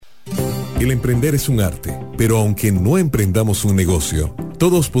El emprender es un arte, pero aunque no emprendamos un negocio,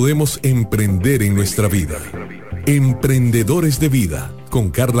 todos podemos emprender en nuestra vida. Emprendedores de Vida, con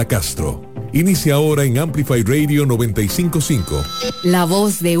Carla Castro. Inicia ahora en Amplify Radio 955. La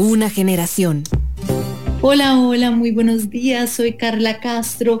voz de una generación. Hola, hola, muy buenos días. Soy Carla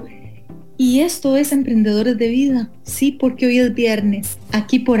Castro y esto es Emprendedores de Vida. Sí, porque hoy es viernes,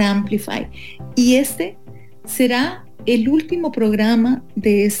 aquí por Amplify. Y este será el último programa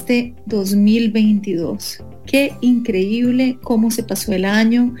de este 2022. Qué increíble cómo se pasó el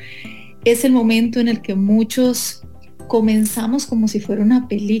año. Es el momento en el que muchos comenzamos como si fuera una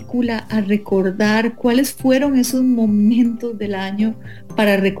película a recordar cuáles fueron esos momentos del año,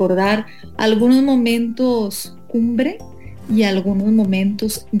 para recordar algunos momentos cumbre y algunos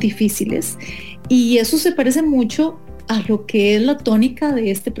momentos difíciles. Y eso se parece mucho a lo que es la tónica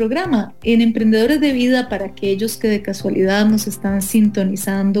de este programa. En Emprendedores de Vida, para aquellos que de casualidad nos están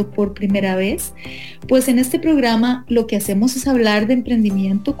sintonizando por primera vez, pues en este programa lo que hacemos es hablar de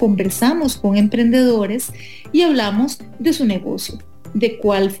emprendimiento, conversamos con emprendedores y hablamos de su negocio, de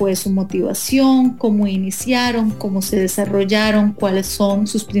cuál fue su motivación, cómo iniciaron, cómo se desarrollaron, cuáles son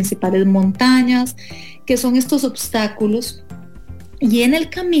sus principales montañas, qué son estos obstáculos. Y en el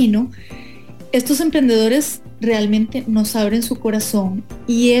camino, estos emprendedores realmente nos abren su corazón,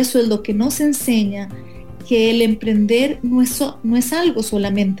 y eso es lo que nos enseña que el emprender no es algo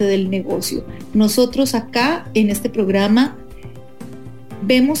solamente del negocio. Nosotros acá en este programa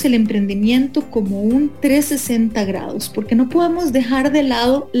vemos el emprendimiento como un 360 grados, porque no podemos dejar de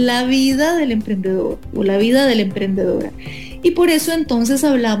lado la vida del emprendedor o la vida de la emprendedora. Y por eso entonces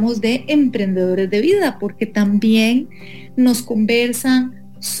hablamos de emprendedores de vida, porque también nos conversan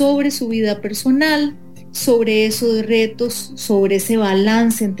sobre su vida personal, sobre esos retos, sobre ese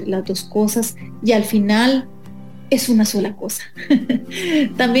balance entre las dos cosas, y al final es una sola cosa.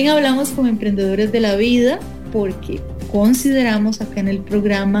 También hablamos con emprendedores de la vida, porque consideramos acá en el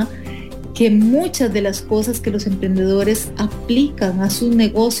programa que muchas de las cosas que los emprendedores aplican a sus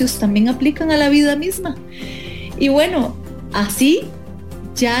negocios también aplican a la vida misma. Y bueno, así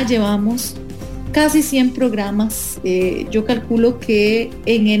ya llevamos casi 100 programas. Yo calculo que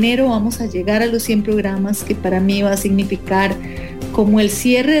en enero vamos a llegar a los 100 programas, que para mí va a significar como el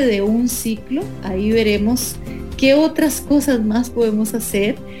cierre de un ciclo. Ahí veremos qué otras cosas más podemos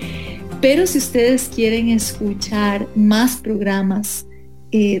hacer. Pero si ustedes quieren escuchar más programas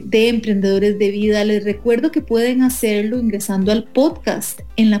de Emprendedores de Vida, les recuerdo que pueden hacerlo ingresando al podcast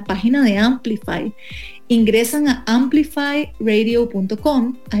en la página de Amplify. Ingresan a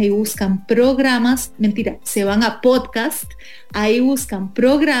amplifyradio.com, ahí buscan programas, se van a podcast, ahí buscan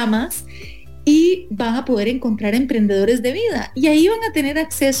programas y van a poder encontrar Emprendedores de Vida, y ahí van a tener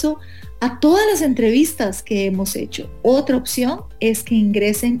acceso a todas las entrevistas que hemos hecho. Otra opción es que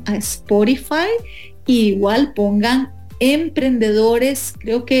ingresen a Spotify y igual pongan Emprendedores.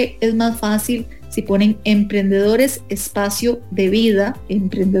 Creo que es más fácil si ponen Emprendedores espacio de vida,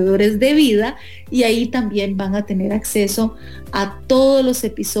 Emprendedores de Vida, y ahí también van a tener acceso a todos los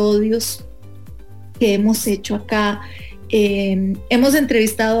episodios que hemos hecho acá. Hemos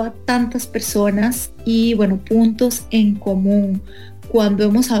entrevistado a tantas personas y bueno, puntos en común cuando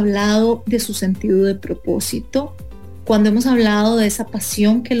hemos hablado de su sentido de propósito, cuando hemos hablado de esa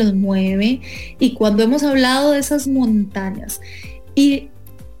pasión que los mueve y cuando hemos hablado de esas montañas. Y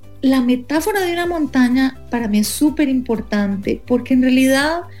la metáfora de una montaña para mí es súper importante, porque en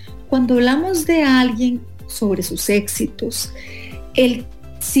realidad cuando hablamos de alguien sobre sus éxitos,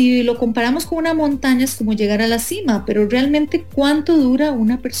 si lo comparamos con una montaña es como llegar a la cima, pero realmente ¿cuánto dura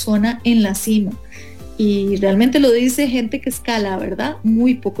una persona en la cima? Y realmente lo dice gente que escala, ¿verdad?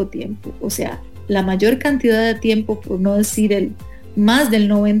 Muy poco tiempo. O sea, la mayor cantidad de tiempo, por no decir más del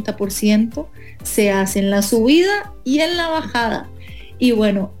 90%, se hace en la subida y en la bajada. Y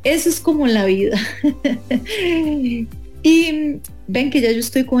bueno, eso es como la vida. Y ven que ya yo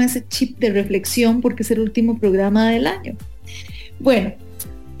estoy con ese chip de reflexión porque es el último programa del año. Bueno,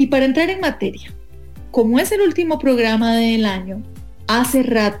 y para entrar en materia, como es el último programa del año, hace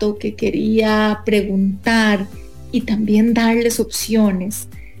rato que quería preguntar y también darles opciones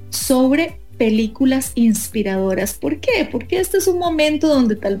sobre películas inspiradoras. ¿Por qué? Porque este es un momento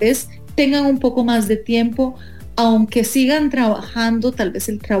donde tal vez tengan un poco más de tiempo, aunque sigan trabajando, tal vez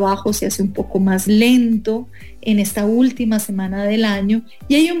el trabajo se hace un poco más lento en esta última semana del año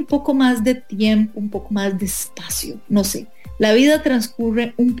y hay un poco más de tiempo, un poco más de espacio, no sé. La vida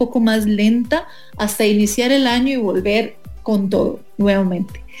transcurre un poco más lenta hasta iniciar el año y volver con todo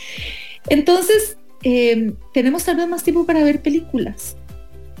nuevamente. Entonces, tenemos tal vez más tiempo para ver películas.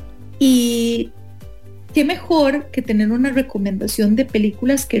 Y qué mejor que tener una recomendación de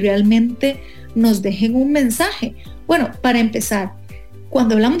películas que realmente nos dejen un mensaje. Bueno, para empezar,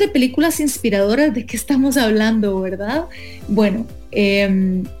 cuando hablamos de películas inspiradoras, ¿de qué estamos hablando, verdad? Bueno,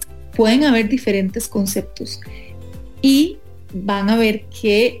 pueden haber diferentes conceptos y van a ver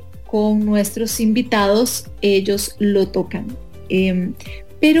que con nuestros invitados ellos lo tocan.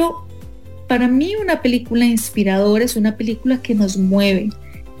 Pero para mí una película inspiradora es una película que nos mueve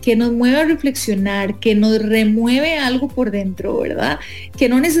a reflexionar, que nos remueve algo por dentro, ¿verdad? Que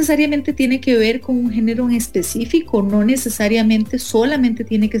no necesariamente tiene que ver con un género en específico, no necesariamente solamente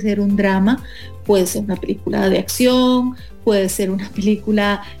tiene que ser un drama, puede ser una película de acción, puede ser una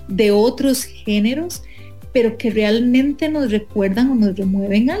película de otros géneros, pero que realmente nos recuerdan o nos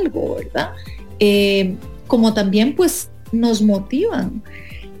remueven algo, ¿verdad? Como también pues nos motivan,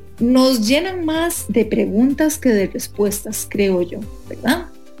 nos llenan más de preguntas que de respuestas, creo yo, ¿verdad?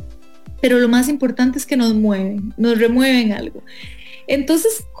 Pero lo más importante es que nos mueven, nos remueven algo.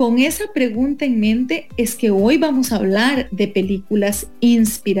 Entonces, con esa pregunta en mente es que hoy vamos a hablar de películas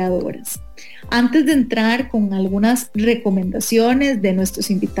inspiradoras. Antes de entrar con algunas recomendaciones de nuestros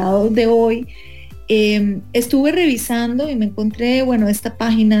invitados de hoy, estuve revisando y me encontré, bueno, esta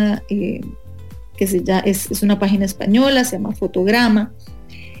página que es una página española, se llama Fotograma,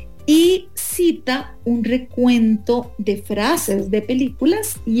 y cita un recuento de frases de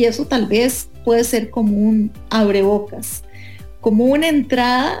películas, y eso tal vez puede ser como un abrebocas, como una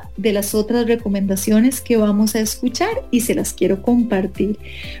entrada de las otras recomendaciones que vamos a escuchar y se las quiero compartir.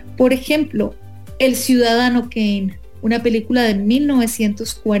 Por ejemplo, El Ciudadano Kane, una película de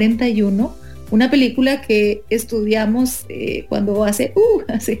 1941, una película que estudiamos cuando hace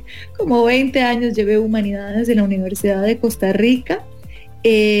como 20 años llevé Humanidades en la Universidad de Costa Rica.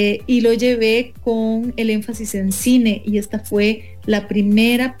 Y lo llevé con el énfasis en cine, y esta fue la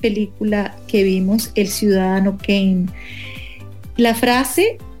primera película que vimos, El Ciudadano Kane. La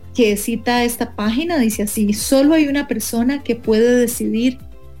frase que cita esta página dice así: solo hay una persona que puede decidir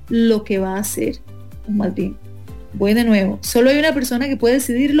lo que va a hacer. O más bien, voy de nuevo, solo hay una persona que puede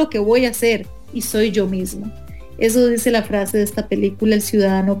decidir lo que voy a hacer, y soy yo misma. Eso dice la frase de esta película, El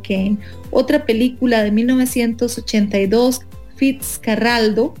Ciudadano Kane. Otra película de 1982,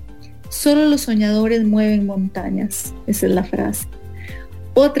 Fitzcarraldo, solo los soñadores mueven montañas. Esa es la frase.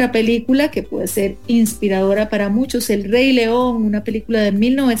 Otra película que puede ser inspiradora para muchos, El Rey León, una película de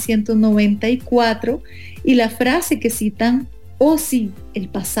 1994, y la frase que citan: oh sí, el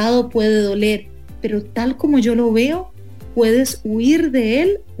pasado puede doler, pero tal como yo lo veo, puedes huir de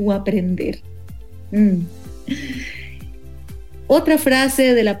él o aprender. Otra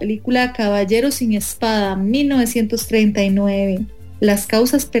frase de la película Caballero sin Espada, 1939. Las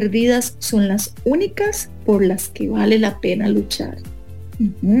causas perdidas son las únicas por las que vale la pena luchar.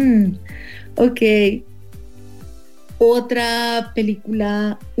 Ok. Otra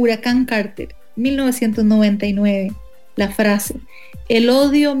película, Huracán Carter, 1999. La frase: el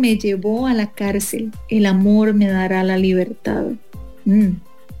odio me llevó a la cárcel, el amor me dará la libertad.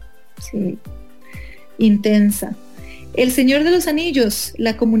 Sí. Intensa. El Señor de los Anillos,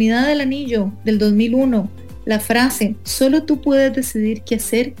 La Comunidad del Anillo, del 2001. La frase: solo tú puedes decidir qué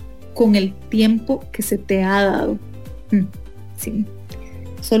hacer con el tiempo que se te ha dado. Sí,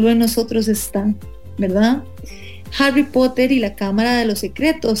 solo en nosotros está, ¿verdad? Harry Potter y la Cámara de los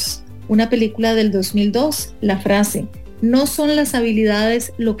Secretos, una película del 2002. La frase: no son las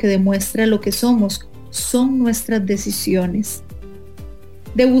habilidades lo que demuestra lo que somos, son nuestras decisiones.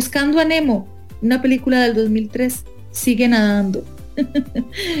 De Buscando a Nemo, una película del 2003. Sigue nadando.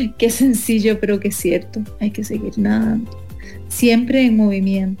 Qué sencillo, pero qué cierto. Hay que seguir nadando, siempre en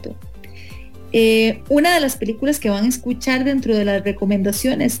movimiento. Una de las películas que van a escuchar dentro de las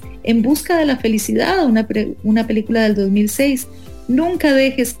recomendaciones, En Busca de la Felicidad, una película del 2006. Nunca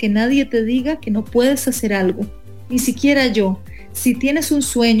dejes que nadie te diga que no puedes hacer algo, ni siquiera yo. Si tienes un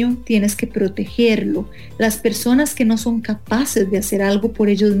sueño, tienes que protegerlo. Las personas que no son capaces de hacer algo por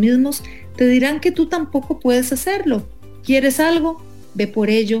ellos mismos te dirán que tú tampoco puedes hacerlo. ¿Quieres algo? Ve por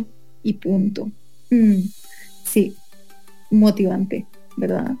ello y punto. Sí, motivante,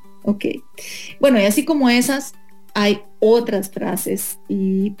 ¿verdad? Ok. Bueno, y así como esas, hay otras frases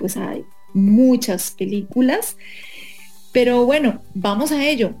y pues hay muchas películas. Pero bueno, vamos a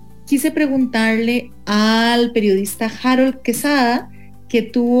ello. Quise preguntarle al periodista Harold Quesada, que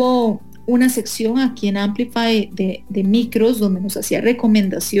tuvo una sección aquí en Amplify de micros, donde nos hacía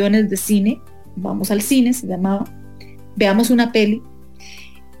recomendaciones de cine. Vamos al cine, se llamaba. Veamos una peli.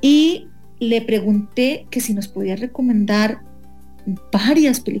 Y le pregunté que si nos podía recomendar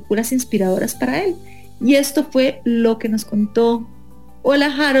varias películas inspiradoras para él. Y esto fue lo que nos contó. Hola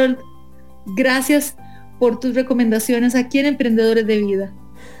Harold, gracias por tus recomendaciones aquí en Emprendedores de Vida.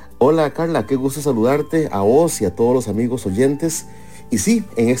 Hola Carla, qué gusto saludarte a vos y a todos los amigos oyentes. Y sí,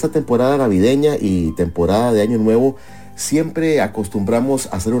 en esta temporada navideña y temporada de Año Nuevo, siempre acostumbramos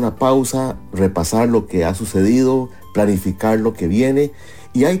a hacer una pausa, repasar lo que ha sucedido, planificar lo que viene.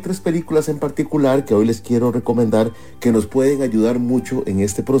 Y hay 3 películas en particular que hoy les quiero recomendar que nos pueden ayudar mucho en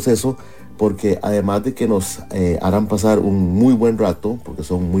este proceso, porque además de que nos harán pasar un muy buen rato, porque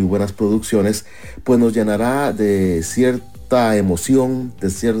son muy buenas producciones, pues nos llenará de cierta emoción,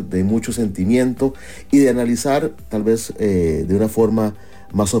 de mucho sentimiento y de analizar tal vez de una forma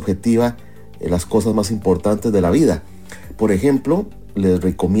más objetiva las cosas más importantes de la vida. Por ejemplo, les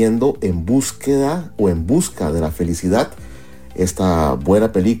recomiendo En búsqueda o En busca de la felicidad, esta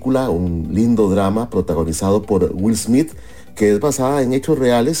buena película, un lindo drama protagonizado por Will Smith, que es basada en hechos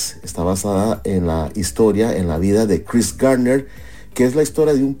reales. Está basada en la historia, en la vida de Chris Gardner, que es la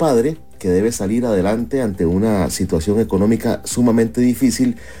historia de un padre que debe salir adelante ante una situación económica sumamente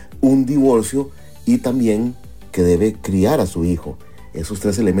difícil, un divorcio y también que debe criar a su hijo. Esos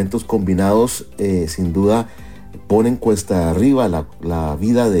 3 elementos combinados sin duda ponen cuesta arriba la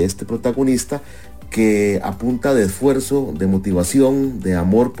vida de este protagonista, que a punta de esfuerzo, de motivación, de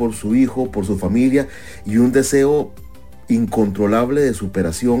amor por su hijo, por su familia y un deseo incontrolable de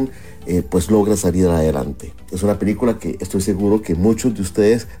superación, pues logra salir adelante. Es una película que estoy seguro que muchos de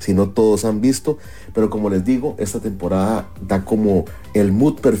ustedes, si no todos, han visto, pero como les digo, esta temporada da como el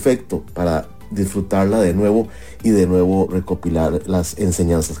mood perfecto para disfrutarla de nuevo y de nuevo recopilar las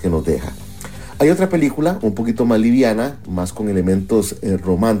enseñanzas que nos deja. Hay otra película un poquito más liviana, más con elementos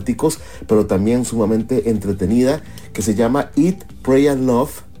románticos, pero también sumamente entretenida, que se llama Eat, Pray and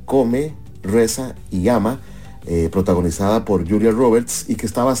Love, Come, Reza y Ama, protagonizada por Julia Roberts y que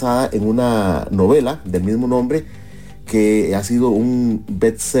está basada en una novela del mismo nombre que ha sido un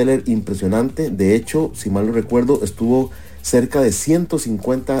bestseller impresionante. De hecho, si mal no recuerdo, estuvo cerca de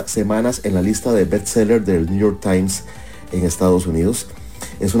 150 semanas en la lista de bestseller del New York Times en Estados Unidos.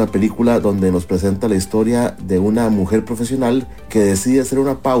 Es una película donde nos presenta la historia de una mujer profesional que decide hacer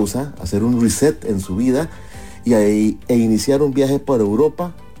una pausa, hacer un reset en su vida e iniciar un viaje por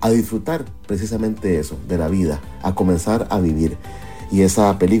Europa a disfrutar precisamente eso, de la vida, a comenzar a vivir. Y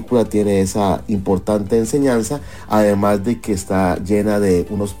esa película tiene esa importante enseñanza, además de que está llena de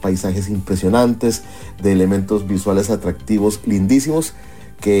unos paisajes impresionantes, de elementos visuales atractivos lindísimos,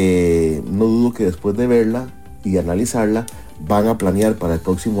 que no dudo que después de verla y analizarla, van a planear para el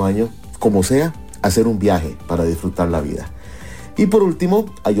próximo año, como sea, hacer un viaje para disfrutar la vida. Y por último,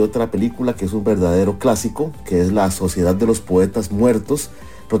 hay otra película que es un verdadero clásico, que es La Sociedad de los Poetas Muertos,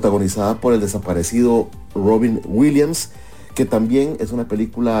 protagonizada por el desaparecido Robin Williams, que también es una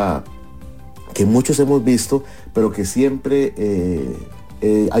película que muchos hemos visto, pero que siempre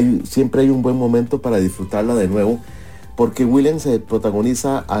hay un buen momento para disfrutarla de nuevo, porque Williams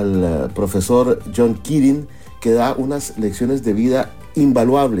protagoniza al profesor John Keating, que da unas lecciones de vida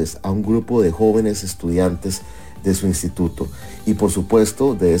invaluables a un grupo de jóvenes estudiantes de su instituto. Y por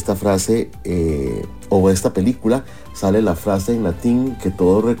supuesto, de esta frase o de esta película sale la frase en latín que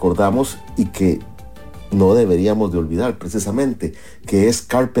todos recordamos y que no deberíamos de olvidar precisamente, que es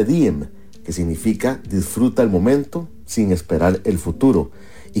Carpe Diem, que significa disfruta el momento sin esperar el futuro.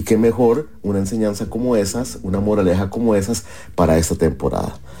 Y qué mejor una enseñanza como esas, una moraleja como esas para esta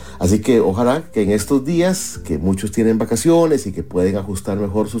temporada. Así que ojalá que en estos días que muchos tienen vacaciones y que pueden ajustar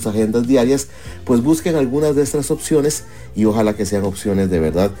mejor sus agendas diarias, pues busquen algunas de estas opciones y ojalá que sean opciones de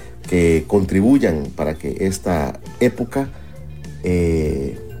verdad que contribuyan para que esta época,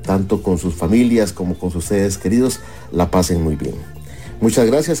 tanto con sus familias como con sus seres queridos, la pasen muy bien. Muchas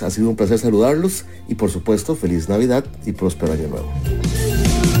gracias, ha sido un placer saludarlos y por supuesto, feliz Navidad y próspero Año Nuevo.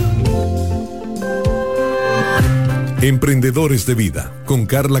 Emprendedores de Vida, con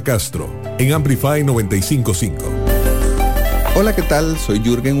Carla Castro, en Amplify 95.5. Hola, ¿qué tal? Soy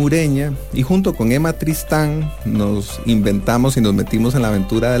Jürgen Ureña y junto con Emma Tristán nos inventamos y nos metimos en la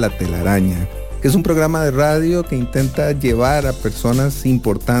aventura de La Telaraña, que es un programa de radio que intenta llevar a personas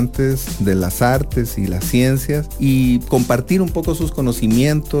importantes de las artes y las ciencias y compartir un poco sus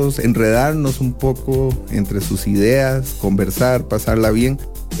conocimientos, enredarnos un poco entre sus ideas, conversar, pasarla bien.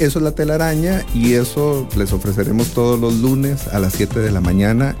 Eso es La Telaraña y eso les ofreceremos todos los lunes a las 7 de la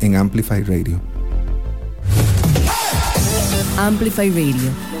mañana en Amplify Radio. Amplify Radio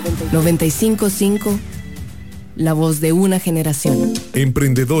 95.5, la voz de una generación.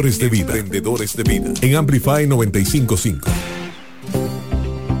 Emprendedores de Vida, Emprendedores de Vida, en Amplify 95.5.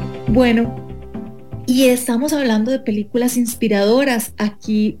 Bueno, y estamos hablando de películas inspiradoras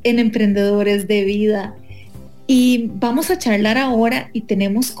aquí en Emprendedores de Vida. Y vamos a charlar ahora y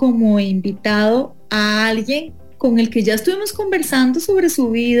tenemos como invitado a alguien con el que ya estuvimos conversando sobre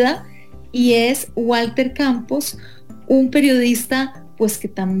su vida, y es Walter Campos, un periodista pues que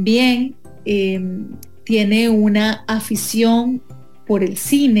también tiene una afición por el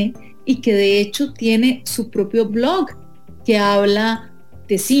cine y que de hecho tiene su propio blog que habla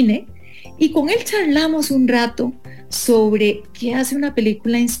de cine, y con él charlamos un rato sobre qué hace una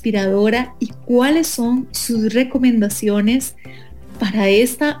película inspiradora y cuáles son sus recomendaciones para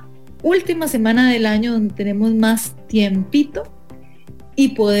esta última semana del año, donde tenemos más tiempito y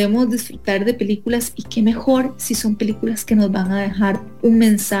podemos disfrutar de películas, y qué mejor si son películas que nos van a dejar un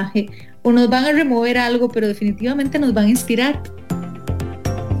mensaje o nos van a remover algo, pero definitivamente nos van a inspirar.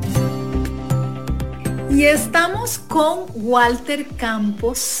 Y estamos con Walter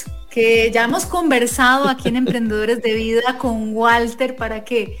Campos, que ya hemos conversado aquí en Emprendedores de Vida con Walter para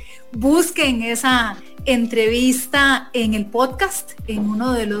que busquen esa entrevista en el podcast, en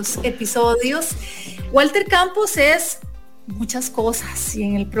uno de los episodios. Walter Campos es muchas cosas y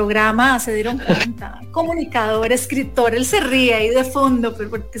en el programa se dieron cuenta: comunicador, escritor, él se ríe ahí de fondo, pero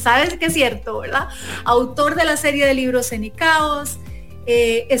porque sabes que es cierto, ¿verdad? Autor de la serie de libros Caos,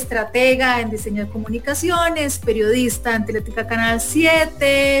 estratega en diseño de comunicaciones, periodista en Teletica Canal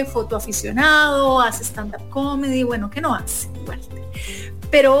 7, fotoaficionado, hace stand-up comedy, bueno, ¿qué no hace? Walter.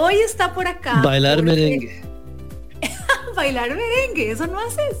 Pero hoy está por acá. Bailar merengue. Bailar merengue, ¿eso no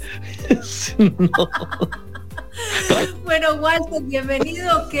haces? No. Bueno, Walter,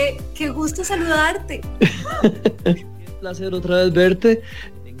 bienvenido, qué gusto saludarte. Qué placer otra vez verte.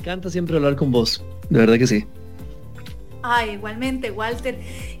 Me encanta siempre hablar con vos, de verdad que sí. Ay, igualmente, Walter.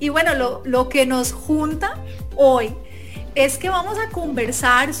 Y bueno, lo que nos junta hoy es que vamos a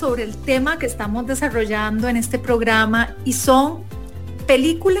conversar sobre el tema que estamos desarrollando en este programa, y son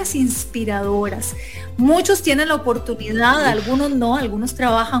películas inspiradoras. Muchos tienen la oportunidad, algunos no, algunos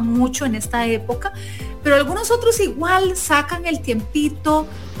trabajan mucho en esta época, pero algunos otros igual sacan el tiempito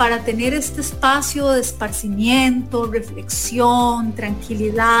para tener este espacio de esparcimiento, reflexión,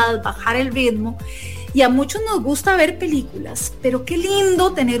 tranquilidad, bajar el ritmo. Y a muchos nos gusta ver películas, pero qué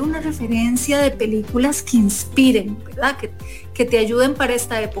lindo tener una referencia de películas que inspiren, ¿verdad? Que te ayuden para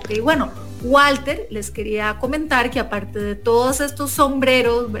esta época. Y bueno, Walter, les quería comentar que aparte de todos estos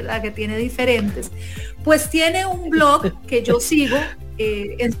sombreros, ¿verdad?, que tiene diferentes, pues tiene un blog que yo sigo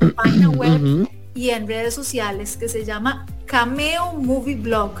en su página web y en redes sociales, que se llama Cameo Movie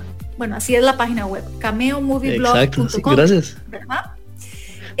Blog. Bueno, así es la página web, cameomovieblog.com. Exacto, sí, gracias. ¿Verdad?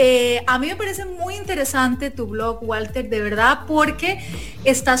 A mí me parece muy interesante tu blog, Walter, de verdad, porque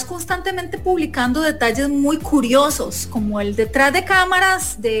estás constantemente publicando detalles muy curiosos, como el detrás de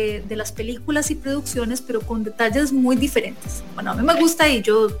cámaras de las películas y producciones, pero con detalles muy diferentes. Bueno, a mí me gusta y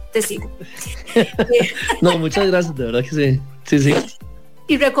yo te sigo. No, muchas gracias, de verdad que sí. Sí.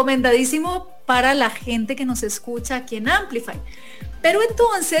 Y recomendadísimo para la gente que nos escucha aquí en Amplify. Pero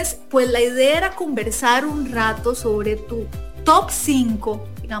entonces, pues la idea era conversar un rato sobre tu top 5,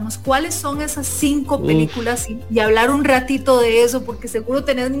 digamos, cuáles son esas 5 películas y hablar un ratito de eso, porque seguro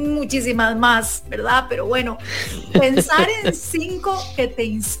tenés muchísimas más, ¿verdad? Pero bueno, pensar en 5 que te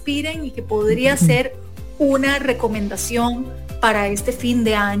inspiren y que podría ser una recomendación para este fin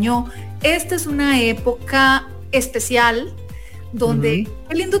de año. Esta es una época especial donde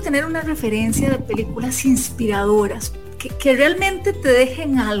es lindo tener una referencia de películas inspiradoras que realmente te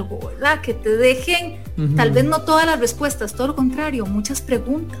dejen algo, ¿verdad? Que te dejen, tal vez no todas las respuestas, todo lo contrario, muchas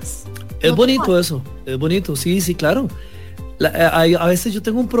preguntas. Es bonito eso, es bonito, sí, claro. A veces yo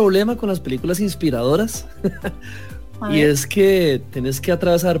tengo un problema con las películas inspiradoras y es que tenés que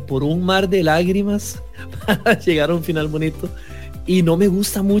atravesar por un mar de lágrimas para llegar a un final bonito, y no me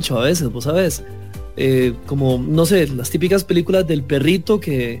gusta mucho a veces, vos sabés, como, no sé, las típicas películas del perrito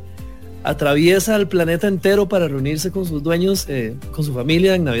que atraviesa el planeta entero para reunirse con sus dueños, con su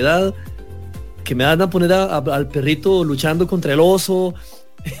familia en Navidad, que me van a poner al perrito luchando contra el oso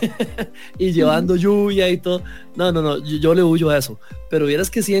y llevando lluvia y todo. No, yo le huyo a eso. Pero vieras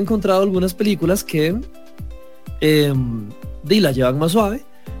que sí he encontrado algunas películas que la llevan más suave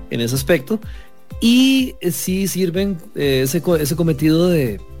en ese aspecto, y sí sirven ese cometido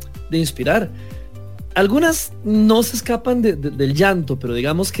de inspirar. Algunas no se escapan del llanto, pero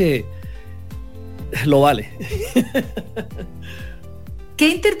digamos que lo vale. ¿Qué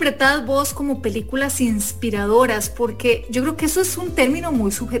interpretás vos como películas inspiradoras? Porque yo creo que eso es un término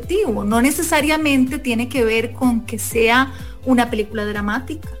muy subjetivo. No necesariamente tiene que ver con que sea una película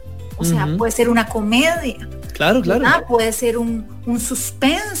dramática. O sea, puede ser una comedia. Claro. Puede ser un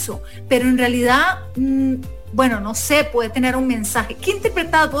suspenso. Pero en realidad, bueno, no sé, puede tener un mensaje. ¿Qué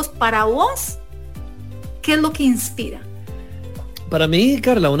interpretás vos para vos? ¿Qué es lo que inspira? Para mí,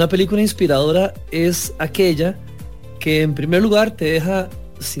 Carla, una película inspiradora es aquella que en primer lugar te deja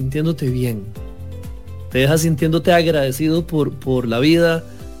sintiéndote bien, te deja sintiéndote agradecido por la vida,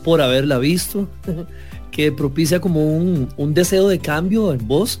 por haberla visto, que propicia como un deseo de cambio en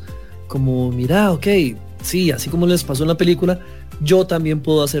vos, como mira, ok, sí, así como les pasó en la película, yo también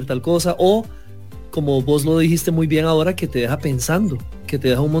puedo hacer tal cosa, o como vos lo dijiste muy bien ahora, que te deja pensando, que te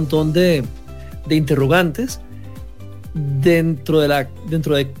deja un montón de interrogantes. Dentro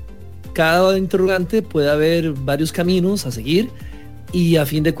de cada interrogante puede haber varios caminos a seguir y a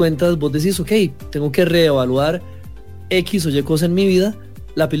fin de cuentas vos decís, ok, tengo que reevaluar X o Y cosa en mi vida,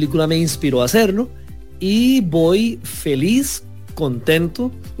 la película me inspiró a hacerlo y voy feliz,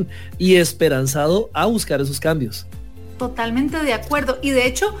 contento y esperanzado a buscar esos cambios. Totalmente de acuerdo. Y de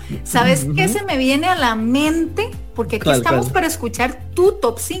hecho, ¿sabes qué se me viene a la mente? Porque aquí estamos para escuchar tu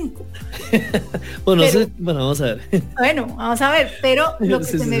top 5. Bueno, vamos a ver. Bueno, vamos a ver. Pero lo que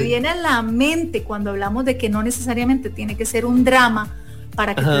se me viene a la mente cuando hablamos de que no necesariamente tiene que ser un drama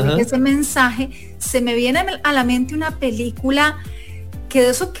para que te deje ese mensaje, se me viene a la mente una película que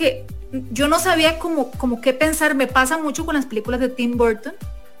de eso que yo no sabía como qué pensar. Me pasa mucho con las películas de Tim Burton.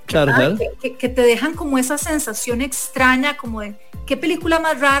 Claro. Que te dejan como esa sensación extraña, como de qué película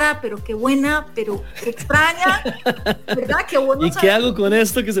más rara, pero qué buena, pero qué extraña, ¿verdad? Qué bueno. ¿Y qué hago con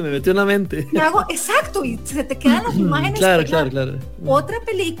esto que se me metió en la mente? ¿Qué hago? Exacto, y se te quedan las imágenes. Claro. Otra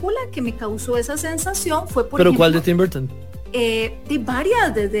película que me causó esa sensación fue por ¿Pero ejemplo, cuál de Tim Burton? De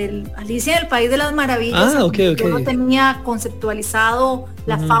varias, desde Alicia en el País de las Maravillas. Okay. Yo no tenía conceptualizado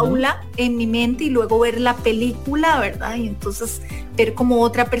la fábula en mi mente y luego ver la película, ¿verdad? Y entonces ver como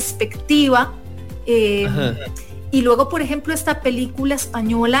otra perspectiva. Y luego, por ejemplo, esta película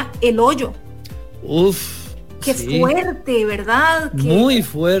española, El Hoyo. Qué fuerte, ¿verdad? Muy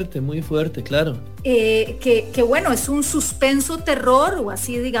fuerte, claro. Que bueno, es un suspenso terror o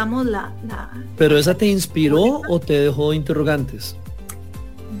así, digamos, ¿Pero esa te inspiró o te dejó interrogantes?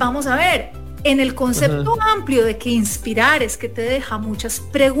 Vamos a ver, en el concepto amplio de que inspirar es que te deja muchas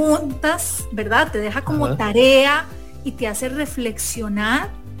preguntas, ¿verdad? Te deja como tarea y te hace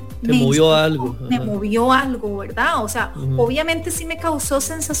reflexionar. Me movió algo, ¿verdad? O sea, obviamente sí me causó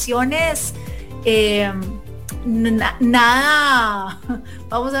sensaciones, nada,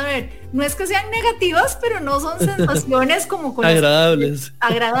 vamos a ver, no es que sean negativas, pero no son sensaciones como con agradables,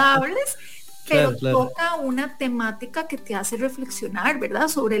 pero toca una temática que te hace reflexionar, ¿verdad?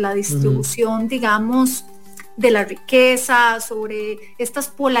 Sobre la distribución, digamos, de la riqueza, sobre estas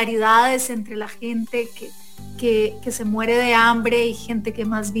polaridades entre la gente que se muere de hambre y gente que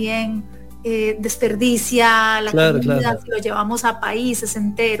más bien desperdicia la comida, si lo llevamos a países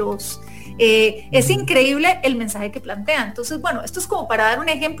enteros. Es increíble el mensaje que plantea. Entonces, bueno, esto es como para dar un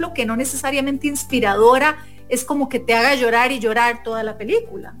ejemplo que no necesariamente inspiradora, es como que te haga llorar y llorar toda la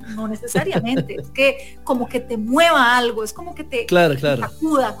película, no necesariamente, es que como que te mueva algo, es como que te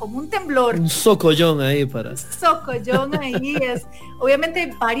sacuda, como un temblor. Un socollón ahí es. Obviamente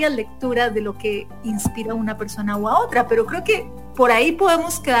hay varias lecturas de lo que inspira a una persona u a otra, pero creo que por ahí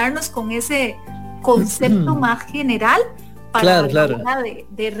podemos quedarnos con ese concepto más general para la hora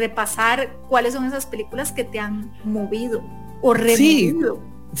de repasar cuáles son esas películas que te han movido o removido.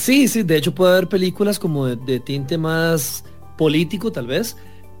 Sí, de hecho puede haber películas como de tinte más político tal vez,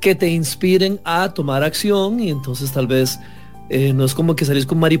 que te inspiren a tomar acción y entonces tal vez no es como que salís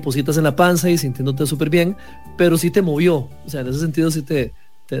con maripositas en la panza y sintiéndote súper bien, pero sí te movió, o sea, en ese sentido sí te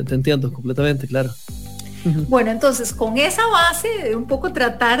entiendo completamente, claro. Bueno, entonces con esa base de un poco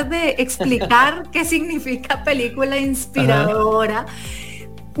tratar de explicar qué significa película inspiradora,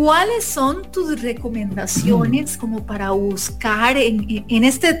 ¿cuáles son tus recomendaciones como para buscar en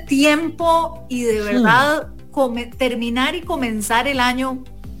este tiempo y de verdad terminar y comenzar el año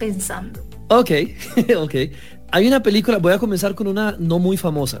pensando? Ok. Hay una película, voy a comenzar con una no muy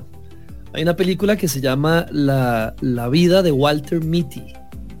famosa. Hay una película que se llama La vida de Walter Mitty,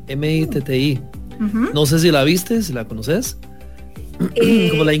 M-I-T-T-I. No sé si la viste, si la conoces.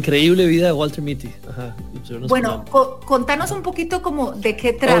 Como la increíble vida de Walter Mitty. Bueno, contanos un poquito como de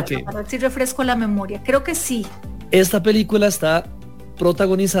qué trata, para ver si refresco la memoria. Creo que sí. Esta película está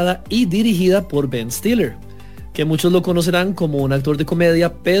protagonizada y dirigida por Ben Stiller, que muchos lo conocerán como un actor de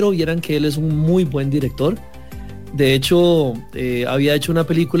comedia, pero vieran que él es un muy buen director. De hecho, había hecho una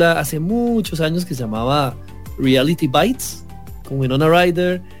película hace muchos años que se llamaba Reality Bites, con Winona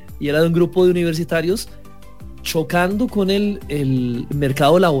Ryder, y era de un grupo de universitarios chocando con el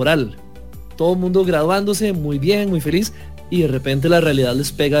mercado laboral. Todo el mundo graduándose muy bien, muy feliz, y de repente la realidad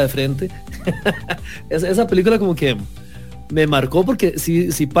les pega de frente. Esa película como que me marcó porque sí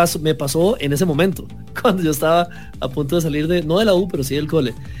me pasó en ese momento, cuando yo estaba a punto de salir no de la U, pero sí del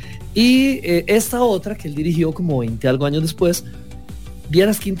cole. Y esta otra que él dirigió como 20 algo años después,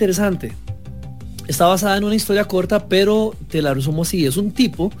 vieras qué interesante. Está basada en una historia corta, pero te la resumo así. Es un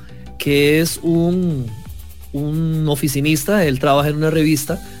tipo que es un oficinista, él trabaja en una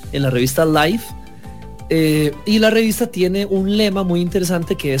revista, en la revista Life, y la revista tiene un lema muy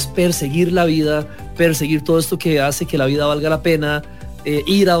interesante que es perseguir la vida, perseguir todo esto que hace que la vida valga la pena,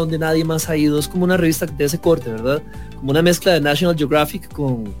 ir a donde nadie más ha ido. Es como una revista de ese corte, ¿verdad? Como una mezcla de National Geographic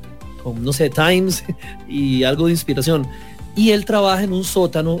con no sé, Times y algo de inspiración. Y él trabaja en un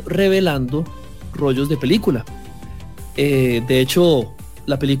sótano revelando rollos de película. De hecho,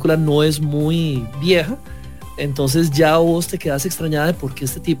 la película no es muy vieja, entonces ya vos te quedas extrañada de por qué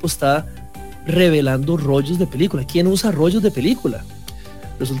este tipo está revelando rollos de película. ¿Quién usa rollos de película?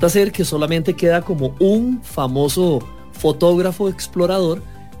 Resulta ser que solamente queda como un famoso fotógrafo explorador,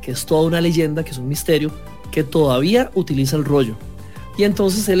 que es toda una leyenda, que es un misterio, que todavía utiliza el rollo. Y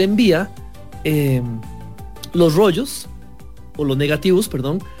entonces él envía los rollos, o los negativos,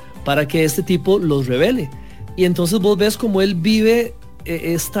 perdón, para que este tipo los revele. Y entonces vos ves como él vive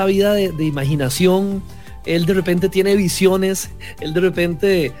esta vida de imaginación. Él de repente tiene visiones, él de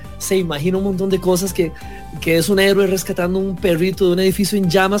repente se imagina un montón de cosas, que es un héroe rescatando un perrito de un edificio en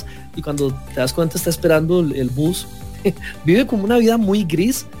llamas, y cuando te das cuenta está esperando el bus. Vive como una vida muy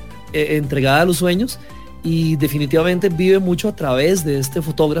gris, entregada a los sueños, y definitivamente vive mucho a través de este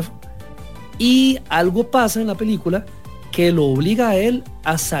fotógrafo. Y algo pasa en la película que lo obliga a él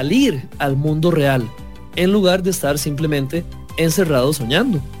a salir al mundo real, en lugar de estar simplemente encerrado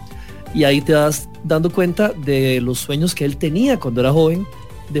soñando. Y ahí te das dando cuenta de los sueños que él tenía cuando era joven,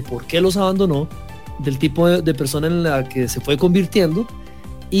 de por qué los abandonó, del tipo de persona en la que se fue convirtiendo,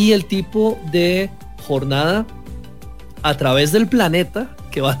 y el tipo de jornada a través del planeta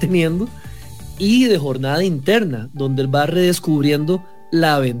que va teniendo, y de jornada interna, donde él va redescubriendo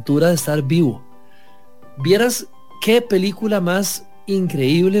la aventura de estar vivo. Vieras qué película más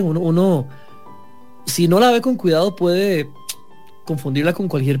increíble. Uno si no la ve con cuidado puede confundirla con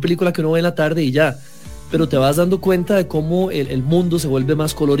cualquier película que uno ve en la tarde y ya, pero te vas dando cuenta de cómo el mundo se vuelve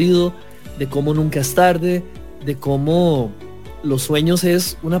más colorido, de cómo nunca es tarde, de cómo los sueños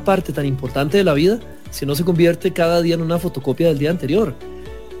es una parte tan importante de la vida, si no se convierte cada día en una fotocopia del día anterior.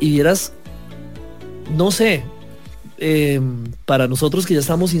 Y vieras, no sé, para nosotros que ya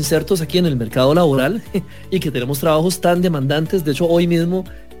estamos insertos aquí en el mercado laboral y que tenemos trabajos tan demandantes, de hecho hoy mismo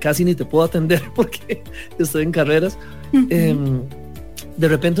casi ni te puedo atender porque estoy en carreras. De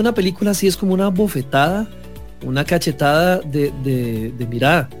repente una película así es como una bofetada, una cachetada de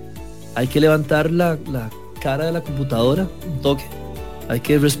mira, hay que levantar la cara de la computadora un toque, hay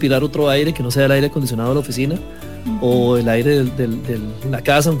que respirar otro aire que no sea el aire acondicionado de la oficina o el aire de la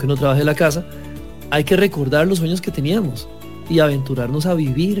casa, aunque uno trabaje en la casa. Hay que recordar los sueños que teníamos y aventurarnos a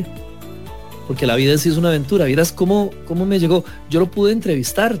vivir, porque la vida sí es una aventura. Vieras cómo me llegó. Yo lo pude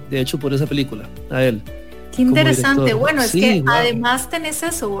entrevistar, de hecho, por esa película, a él. Qué interesante. Bueno, es que además tenés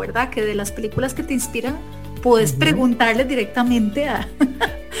eso, ¿verdad? Que de las películas que te inspiran, puedes preguntarles directamente a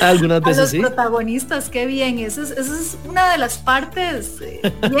algunas veces, los protagonistas. Qué bien, esa es una de las partes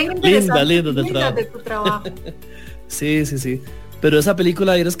bien interesantes lindas de tu trabajo. Sí. Pero esa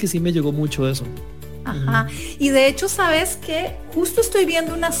película, vieras que sí me llegó mucho eso. Ajá. Y de hecho, ¿sabes qué? Justo estoy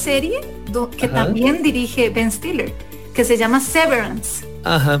viendo una serie que también dirige Ben Stiller, que se llama Severance,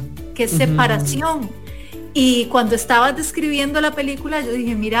 que es separación. Y cuando estabas describiendo la película, yo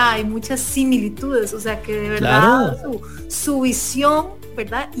dije, mira, hay muchas similitudes, o sea, que de verdad su visión,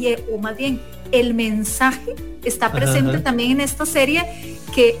 ¿verdad? O más bien, el mensaje está presente también en esta serie,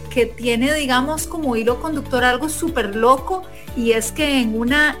 que tiene, digamos, como hilo conductor algo súper loco, y es que en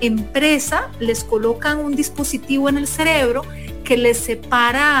una empresa les colocan un dispositivo en el cerebro que les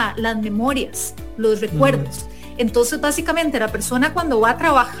separa las memorias, los recuerdos. Entonces, básicamente, la persona cuando va a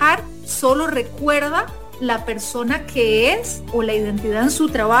trabajar solo recuerda la persona que es o la identidad en su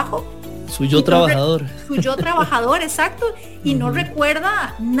trabajo. Su yo trabajador. Su yo trabajador, exacto. Y no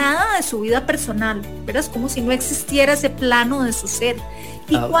recuerda nada de su vida personal. ¿Verdad? Es como si no existiera ese plano de su ser.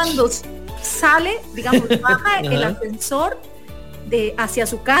 Y cuando sale, digamos, baja el ascensor hacia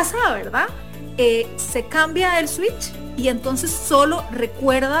su casa, ¿verdad? Se cambia el switch y entonces solo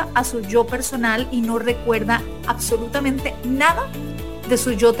recuerda a su yo personal y no recuerda absolutamente nada de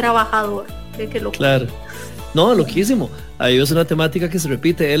su yo trabajador. Claro. No, loquísimo. Ahí es una temática que se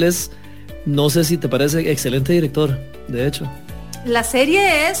repite. Él es, no sé si te parece, excelente director, de hecho. La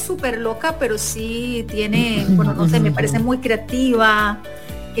serie es súper loca, pero sí tiene, bueno, no sé, me parece muy creativa.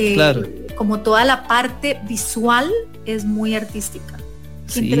 Claro. como toda la parte visual es muy artística.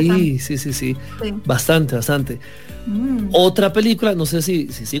 Sí. Bastante. Otra película, no sé si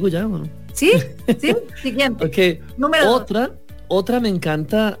sigo ya o no. Sí, siguiente. Okay. Número otra me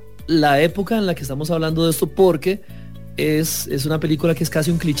encanta la época en la que estamos hablando de esto, porque es una película que es casi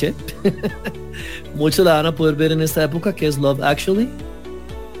un cliché. Muchos la van a poder ver en esta época, que es Love Actually.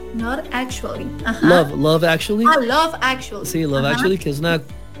 Not Actually. Ajá. Love Actually. Love Actually. Sí, Love Actually, que es una...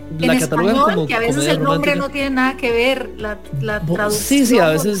 En la español, como que a veces el nombre romántica. no tiene nada que ver, la traducción, sí, a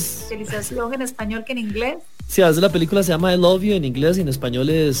veces la utilización en español que en inglés. Sí, a veces la película se llama I Love You en inglés y en español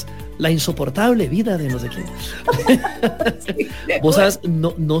es La insoportable vida de no sé quién. Sí, vos sabes,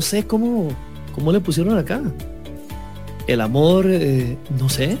 no sé cómo le pusieron acá. El amor, no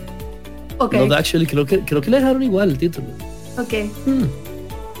sé. Okay. Love Actually, creo que le dejaron igual el título. Ok.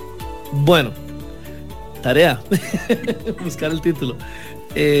 Bueno, tarea. Buscar el título.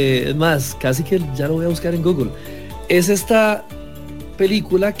 Es más, casi que ya lo voy a buscar en Google. Es esta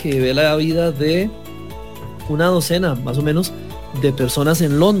película que ve la vida de una docena, más o menos, de personas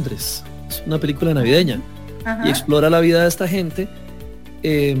en Londres. Es una película navideña. Ajá. Y explora la vida de esta gente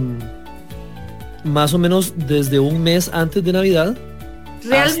más o menos desde un mes antes de Navidad.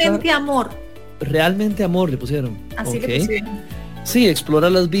 Realmente amor le pusieron. Así le pusieron. Sí, explora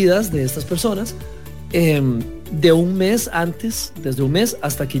las vidas de estas personas de un mes antes, desde un mes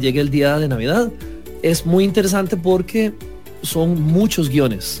hasta que llegue el día de Navidad. Es muy interesante porque son muchos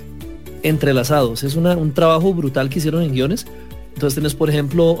guiones entrelazados. Es un trabajo brutal que hicieron en guiones. Entonces tenés, por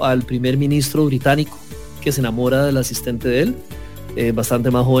ejemplo, al primer ministro británico que se enamora del asistente de él,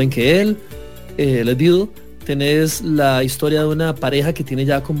 bastante más joven que él, el viudo. Tenés la historia de una pareja que tiene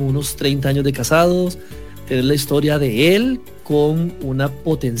ya como unos 30 años de casados. Tenés la historia de él con una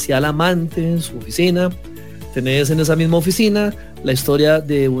potencial amante en su oficina. Tenés en esa misma oficina la historia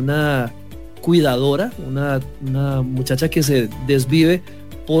de una cuidadora, una muchacha que se desvive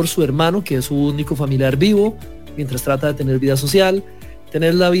por su hermano, que es su único familiar vivo, mientras trata de tener vida social.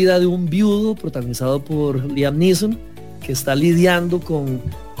 Tenés la vida de un viudo protagonizado por Liam Neeson, que está lidiando con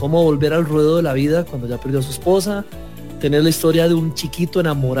cómo volver al ruedo de la vida cuando ya perdió a su esposa. Tenés la historia de un chiquito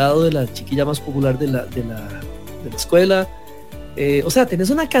enamorado de la chiquilla más popular de la escuela. O sea, tenés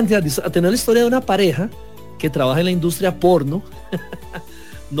una cantidad tenés la historia de una pareja que trabaja en la industria porno.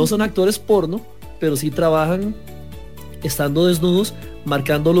 No son actores porno, pero sí trabajan estando desnudos,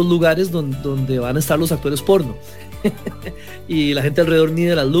 marcando los lugares donde van a estar los actores porno. Y la gente alrededor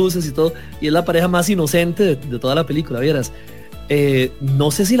mide las luces y todo. Y es la pareja más inocente de toda la película, vieras.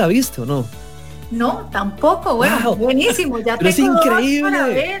 No sé si la viste o no. No, tampoco. Bueno, wow. Buenísimo. Ya pero tengo es increíble. Para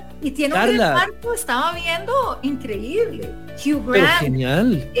ver. Y tiene un reparto, estaba viendo, increíble. Hugh Grant, pero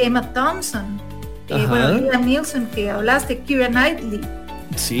genial. Emma Thompson, Liam Neeson, que hablaste, Keira Knightley.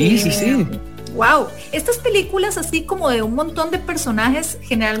 Sí. Wow, estas películas así como de un montón de personajes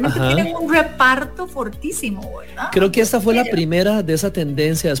generalmente tienen un reparto fortísimo, ¿verdad? Creo que esta fue la primera de esa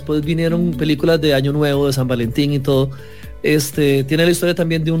tendencia. Después vinieron películas de Año Nuevo, de San Valentín y todo. Tiene la historia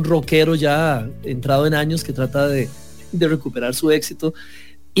también de un rockero ya entrado en años que trata de recuperar su éxito.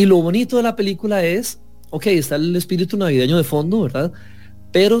 Y lo bonito de la película es, está el espíritu navideño de fondo, ¿verdad?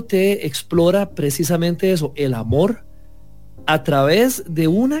 Pero te explora precisamente eso, el amor, a través de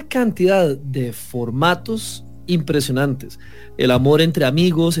una cantidad de formatos impresionantes. El amor entre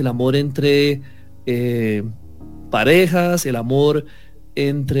amigos, el amor entre parejas, el amor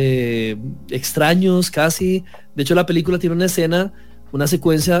entre extraños casi. De hecho, la película tiene una escena, una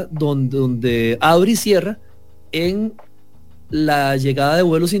secuencia donde abre y cierra en la llegada de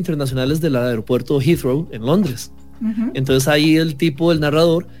vuelos internacionales del aeropuerto Heathrow en Londres. Entonces ahí el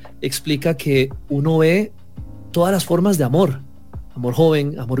narrador explica que uno ve todas las formas de amor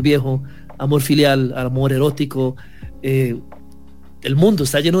joven, amor viejo, amor filial, amor erótico. El mundo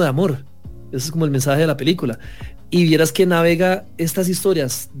está lleno de amor. Ese es como el mensaje de la película. Y vieras que navega estas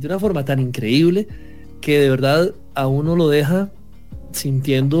historias de una forma tan increíble que de verdad a uno lo deja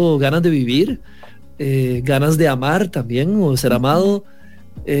sintiendo ganas de vivir, ganas de amar también, o de ser amado.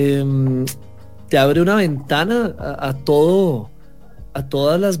 Te abre una ventana a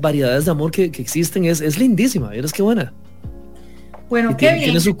todas las variedades de amor que existen. Es lindísima, vieras qué buena. Bueno, qué bien.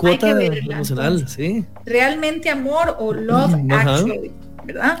 Tiene su cuota emocional, entonces, sí. Realmente amor o Love Actually,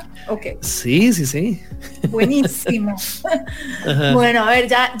 ¿verdad? Sí. Buenísimo. Bueno, a ver,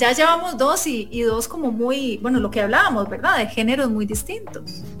 ya llevamos dos y dos como muy, bueno, lo que hablábamos, ¿verdad? De géneros muy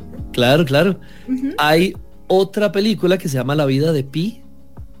distintos. Claro. Hay otra película que se llama La vida de Pi.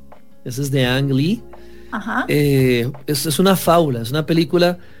 Esa es de Ang Lee. Es una fábula, es una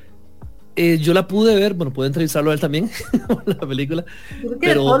película Yo la pude ver, bueno, pude entrevistarlo a él también, la película. Creo que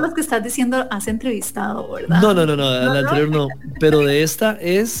pero... de todos los que estás diciendo has entrevistado, ¿verdad? No, la anterior no. Pero de esta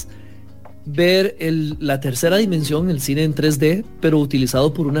es ver la tercera dimensión, el cine en 3D, pero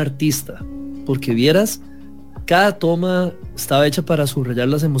utilizado por un artista. Porque vieras, cada toma estaba hecha para subrayar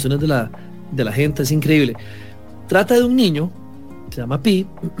las emociones de la gente, es increíble. Trata de un niño, se llama Pi,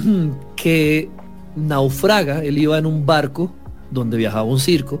 que naufraga. Él iba en un barco donde viajaba un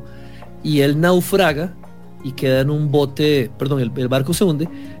circo, y él naufraga y queda en un bote, perdón, el barco se hunde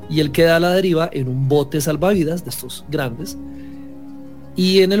y él queda a la deriva en un bote salvavidas de estos grandes,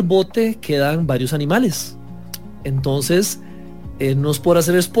 y en el bote quedan varios animales. Entonces, no es por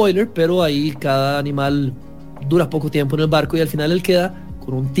hacer spoiler, pero ahí cada animal dura poco tiempo en el barco, y al final él queda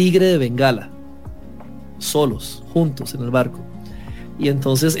con un tigre de Bengala, solos, juntos en el barco. Y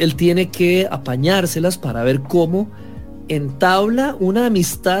entonces él tiene que apañárselas para ver cómo entabla una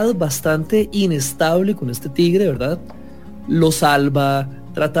amistad bastante inestable con este tigre, ¿verdad? Lo salva,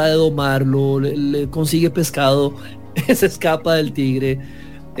 trata de domarlo, le consigue pescado, se escapa del tigre,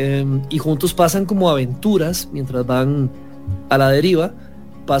 y juntos pasan como aventuras mientras van a la deriva.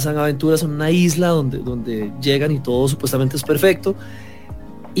 Pasan aventuras en una isla donde llegan y todo supuestamente es perfecto,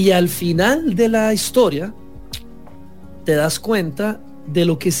 y al final de la historia te das cuenta de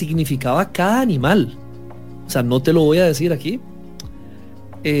lo que significaba cada animal. O sea, no te lo voy a decir aquí,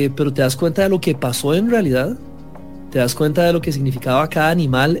 pero te das cuenta de lo que pasó en realidad, te das cuenta de lo que significaba cada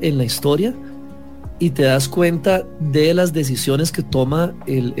animal en la historia, y te das cuenta de las decisiones que toma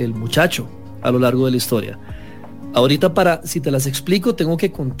el muchacho a lo largo de la historia. Ahorita, si te las explico, tengo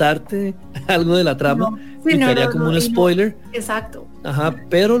que contarte algo de la trama, haría como un spoiler. Exacto. Ajá,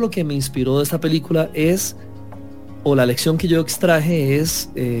 pero lo que me inspiró de esta película es, o la lección que yo extraje es,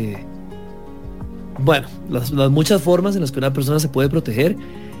 bueno, las muchas formas en las que una persona se puede proteger,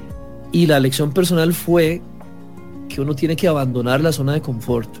 y la lección personal fue que uno tiene que abandonar la zona de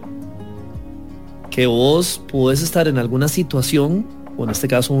confort, que vos podés estar en alguna situación, o en este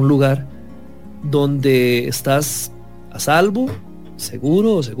caso un lugar, donde estás a salvo,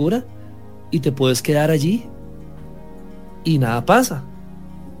 seguro o segura, y te puedes quedar allí y nada pasa,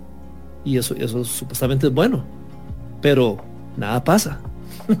 y eso supuestamente es bueno, pero nada pasa.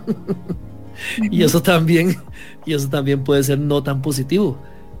 Y eso también puede ser no tan positivo,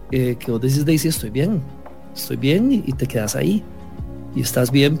 que vos decís, Daisy, estoy bien, y te quedas ahí, y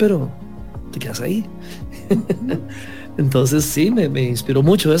estás bien, pero te quedas ahí. Entonces sí, me inspiró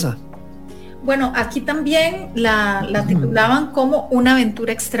mucho esa. Bueno, aquí también la titulaban como Una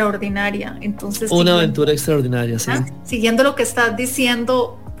aventura extraordinaria. Entonces, una aventura extraordinaria, sí. Siguiendo lo que estás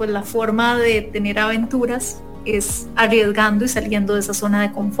diciendo, pues la forma de tener aventuras es arriesgando y saliendo de esa zona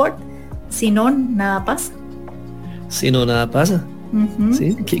de confort. Si no, nada pasa.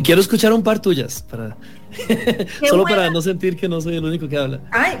 ¿Sí? Quiero escuchar un par tuyas solo para no sentir que no soy el único que habla.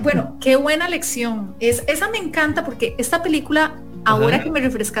 Ay, bueno, qué buena lección. Esa me encanta, porque esta película, ahora que me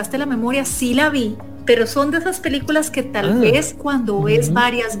refrescaste la memoria, sí la vi, pero son de esas películas que tal vez cuando ves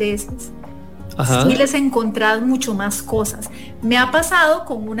varias veces, sí les encontrás mucho más cosas. Me ha pasado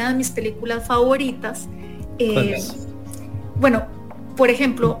con una de mis películas favoritas. Bueno, por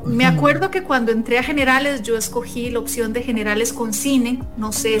ejemplo, me acuerdo que cuando entré a Generales, yo escogí la opción de Generales con cine.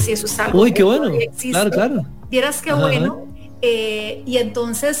 No sé si eso es algo. Uy, qué bueno. Claro. Vieras qué bueno. Y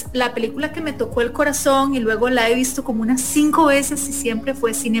entonces la película que me tocó el corazón, y luego la he visto como unas 5 veces, y siempre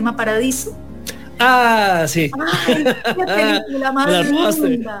fue Cinema Paradiso. Ah, sí. Ay, qué película más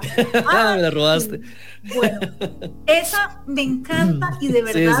linda. Me la robaste. Bueno, esa me encanta, y de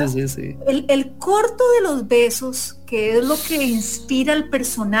verdad sí. El corto de los besos, que es lo que inspira al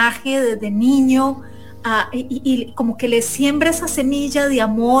personaje desde niño, y como que le siembra esa semilla de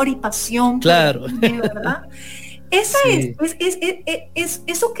amor y pasión. Claro. ¿Verdad? Esa es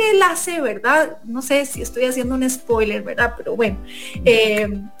eso que él hace, ¿verdad? No sé si estoy haciendo un spoiler, ¿verdad? Pero bueno,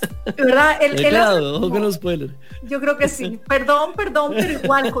 ¿verdad? Claro, ojo con los spoilers. Yo creo que sí. Perdón, pero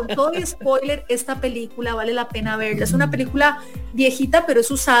igual, con todo el spoiler, esta película vale la pena verla. Es una película viejita, pero es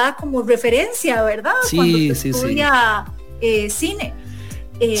usada como referencia, ¿verdad? Cuando se estudia cine.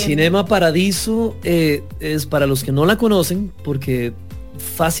 Cinema Paradiso es, para los que no la conocen, porque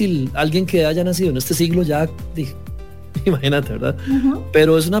fácil, alguien que haya nacido en este siglo ya, imagínate, ¿verdad?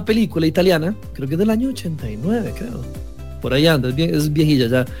 Pero es una película italiana, creo que es del año 89, creo. Por ahí anda, es viejilla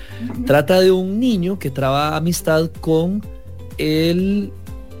ya. Trata de un niño que traba amistad con el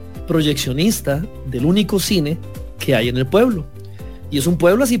proyeccionista del único cine que hay en el pueblo. Y es un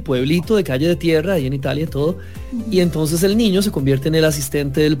pueblo así, pueblito de calle de tierra, ahí en Italia y todo. Y entonces el niño se convierte en el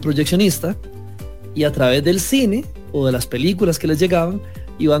asistente del proyeccionista, y a través del cine o de las películas que les llegaban,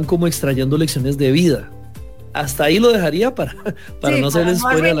 y van como extrayendo lecciones de vida. Hasta ahí lo dejaría para no hacerle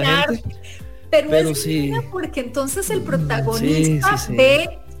spoiler a la gente. Pero es sí, porque entonces el protagonista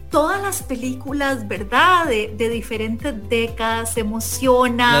ve todas las películas, ¿verdad? De diferentes décadas, se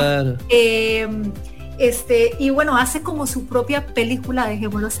emociona. Claro. Y bueno, hace como su propia película,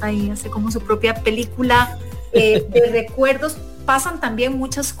 dejémoslos ahí, hace como su propia película de recuerdos. Pasan también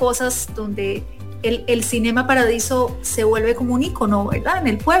muchas cosas donde el Cinema Paradiso se vuelve como un ícono, ¿verdad? En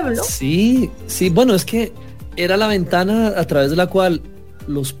el pueblo. Sí, bueno, es que era la ventana a través de la cual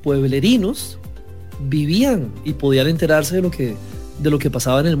los pueblerinos vivían y podían enterarse de lo que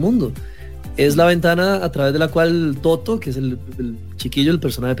pasaba en el mundo. Es la ventana a través de la cual Toto, que es el chiquillo, el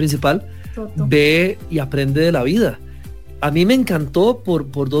personaje principal, Toto, ve y aprende de la vida. A mí me encantó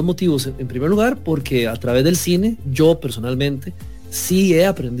por dos motivos. En primer lugar, porque a través del cine, yo personalmente, sí he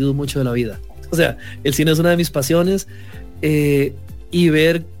aprendido mucho de la vida. O sea, el cine es una de mis pasiones, y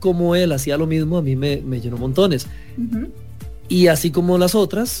ver cómo él hacía lo mismo a mí me llenó montones. Uh-huh. Y así como las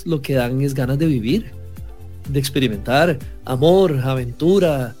otras, lo que dan es ganas de vivir, de experimentar amor,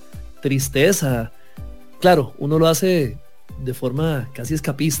 aventura, tristeza. Claro, uno lo hace de forma casi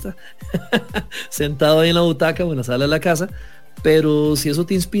escapista, sentado ahí en la butaca o en la sala de la casa, pero si eso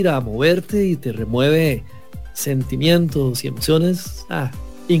te inspira a moverte y te remueve sentimientos y emociones,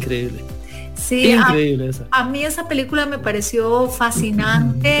 increíble. Sí, increíble a mí esa película me pareció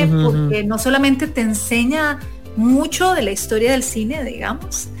fascinante, uh-huh, porque no solamente te enseña mucho de la historia del cine,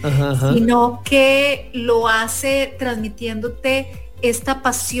 digamos, uh-huh, sino que lo hace transmitiéndote esta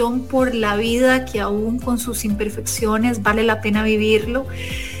pasión por la vida que aún con sus imperfecciones vale la pena vivirlo.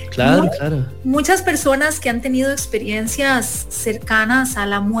 Claro, claro. Muchas personas que han tenido experiencias cercanas a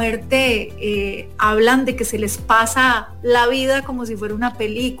la muerte hablan de que se les pasa la vida como si fuera una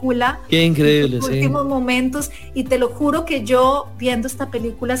película. Qué increíble, en los últimos momentos, y te lo juro que yo viendo esta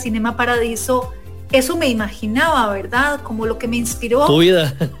película Cinema Paradiso, eso me imaginaba, ¿verdad? Como lo que me inspiró. Tu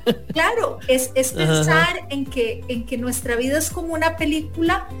vida. Claro, es pensar en que nuestra vida es como una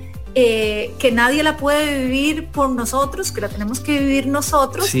película, que nadie la puede vivir por nosotros, que la tenemos que vivir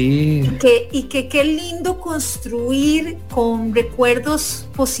nosotros. Sí. Y que qué lindo construir con recuerdos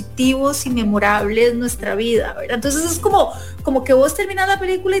positivos y memorables nuestra vida, ¿verdad? Entonces es como que vos terminas la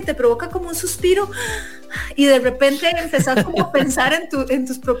película y te provoca como un suspiro, y de repente empezás como a pensar en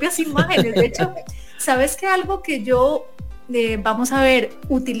tus propias imágenes. De hecho, ¿sabes qué? Algo que yo, vamos a ver,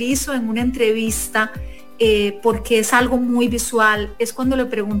 utilizo en una entrevista, porque es algo muy visual, es cuando le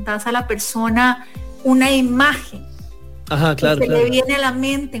preguntas a la persona una imagen. Ajá, claro, que claro. le viene a la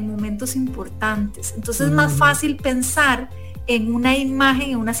mente en momentos importantes. Entonces es más fácil pensar en una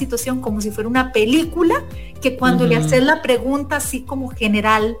imagen, en una situación como si fuera una película, que cuando le haces la pregunta así como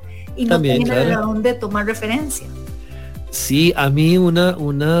general y no tiene de dónde tomar referencia. Sí, a mí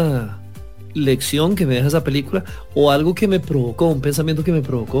una lección que me deja esa película, o algo que me provocó, un pensamiento que me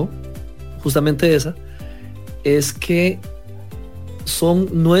provocó, justamente esa, es que son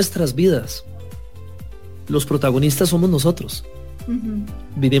nuestras vidas. Los protagonistas somos nosotros. Uh-huh.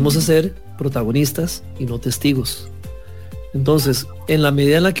 Vinimos a ser protagonistas y no testigos. Entonces, en la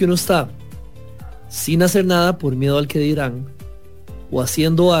medida en la que uno está sin hacer nada por miedo al que dirán, o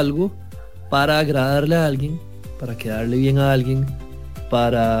haciendo algo para agradarle a alguien, para quedarle bien a alguien,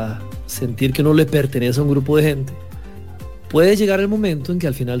 para sentir que no le pertenece a un grupo de gente, puede llegar el momento en que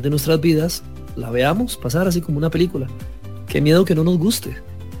al final de nuestras vidas la veamos pasar así como una película. Qué miedo que no nos guste.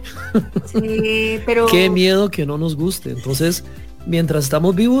 Sí, pero... Qué miedo que no nos guste. Entonces, mientras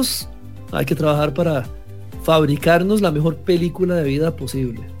estamos vivos, hay que trabajar para fabricarnos la mejor película de vida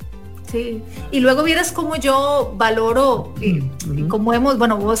posible. Sí, y luego vieras cómo yo valoro, como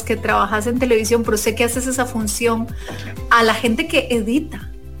bueno, vos que trabajas en televisión, pero sé que haces esa función, a la gente que edita.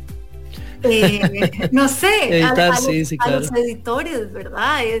 No sé, editar, a los editores,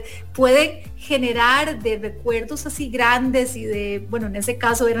 ¿verdad? Puede generar de recuerdos así grandes y de, bueno, en ese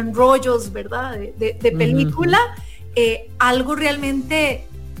caso eran rollos, ¿verdad? De película, algo realmente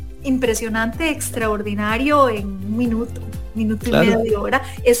impresionante, extraordinario en un minuto y medio, ¿verdad?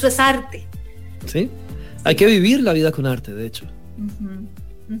 Eso es arte. Sí, hay que vivir la vida con arte, de hecho.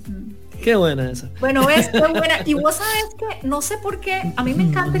 Qué buena esa. Bueno, es qué buena. Y vos sabés que, no sé por qué, a mí me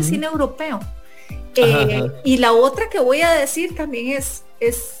encanta el cine europeo. Y la otra que voy a decir también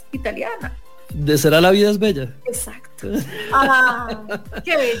es italiana. ¿De Será la vida es bella? Exacto.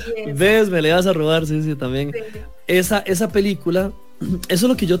 Qué belleza. ¿Ves? Me le vas a robar, sí, también. Sí. Esa película, eso es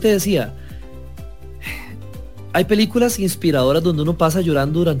lo que yo te decía. Hay películas inspiradoras donde uno pasa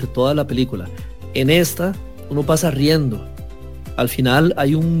llorando durante toda la película. En esta, uno pasa riendo. Al final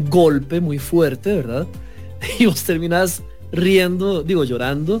hay un golpe muy fuerte, ¿verdad? Y vos terminas riendo, digo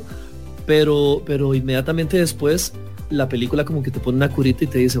llorando, pero inmediatamente después la película como que te pone una curita y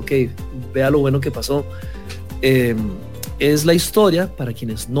te dice, ok, vea lo bueno que pasó. Es la historia, para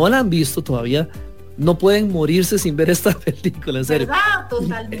quienes no la han visto todavía, no pueden morirse sin ver esta película, en serio. ¿Verdad?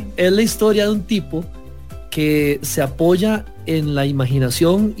 Totalmente. Es la historia de un tipo que se apoya en la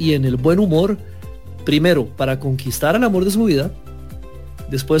imaginación y en el buen humor, primero para conquistar al amor de su vida,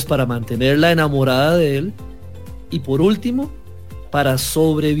 después para mantenerla enamorada de él, y por último para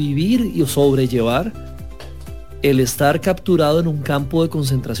sobrevivir y sobrellevar el estar capturado en un campo de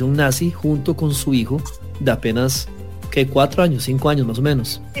concentración nazi junto con su hijo de apenas 4 años, 5 años más o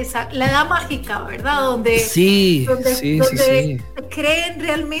menos. Esa, la edad mágica, ¿verdad? Donde sí, creen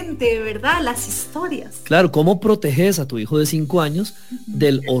realmente, ¿verdad? Las historias. Claro, ¿cómo proteges a tu hijo de 5 años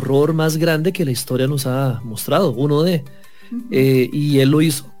del horror más grande que la historia nos ha mostrado? Y él lo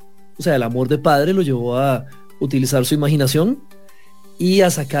hizo. O sea, el amor de padre lo llevó a utilizar su imaginación y a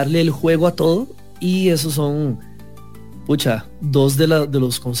sacarle el juego a todo. Y esos son, dos de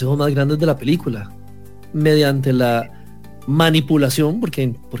los consejos más grandes de la película. Mediante la manipulación,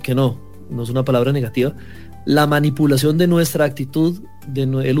 porque no es una palabra negativa, la manipulación de nuestra actitud,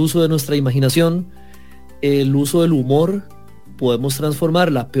 el uso de nuestra imaginación, el uso del humor, podemos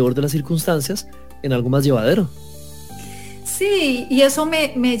transformar la peor de las circunstancias en algo más llevadero. Sí, y eso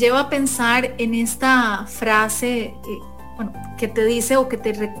me lleva a pensar en esta frase que te dice o que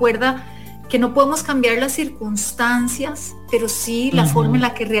te recuerda que no podemos cambiar las circunstancias, pero sí la forma en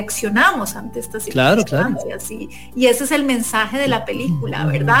la que reaccionamos ante estas circunstancias. Claro. Y ese es el mensaje de la película,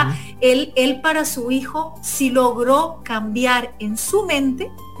 ¿verdad? Él para su hijo sí logró cambiar en su mente,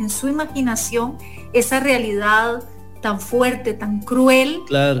 en su imaginación, esa realidad tan fuerte, tan cruel,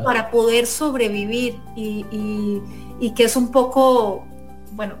 claro, para poder sobrevivir. Y que es un poco,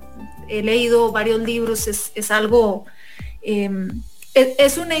 he leído varios libros, es algo...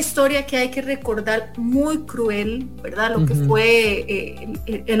 Es una historia que hay que recordar muy cruel, ¿verdad? Lo que fue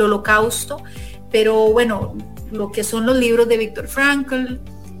el Holocausto, pero lo que son los libros de Viktor Frankl,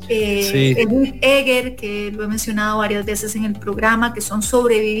 Edith Eger, que lo he mencionado varias veces en el programa, que son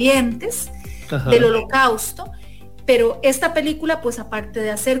sobrevivientes del Holocausto, pero esta película, pues aparte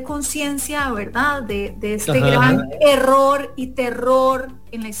de hacer conciencia, ¿verdad? De este gran error y terror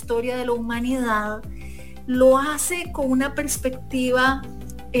en la historia de la humanidad, lo hace con una perspectiva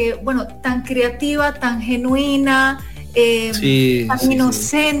tan creativa, tan genuina, tan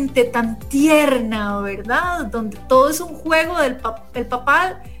inocente, tan tierna, ¿verdad? Donde todo es un juego el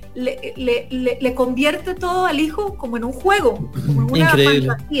papá le convierte todo al hijo como en un juego, como en una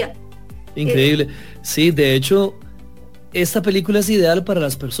fantasía. Increíble. Sí, de hecho, esta película es ideal para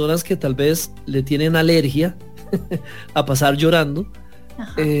las personas que tal vez le tienen alergia a pasar llorando.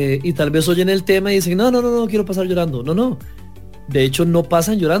 Y tal vez oyen el tema y dicen, no quiero pasar llorando. No, de hecho no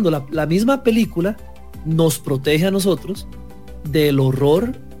pasan llorando. La misma película nos protege a nosotros del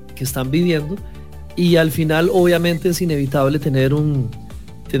horror que están viviendo, y al final obviamente es inevitable tener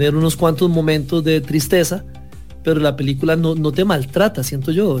unos cuantos momentos de tristeza, pero la película no te maltrata,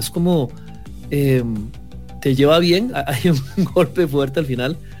 siento yo. Es como te lleva bien. Hay un golpe fuerte al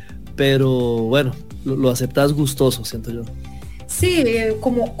final, pero lo aceptas gustoso, siento yo. Sí,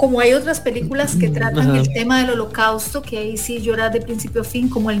 como hay otras películas que tratan el tema del Holocausto, que ahí sí lloras de principio a fin,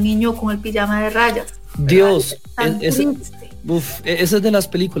 como El niño con el pijama de rayas. Dios, esa es de las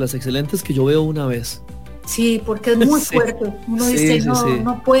películas excelentes que yo veo una vez. Sí, porque es muy fuerte. Uno dice,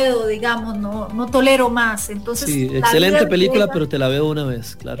 no puedo, digamos, no tolero más. Entonces, excelente película, pero te la veo una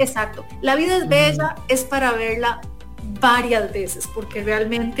vez, claro. Exacto. La vida es bella, es para verla varias veces, porque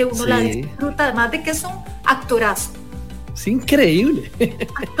realmente uno la disfruta, además de que es un actorazo. Es increíble.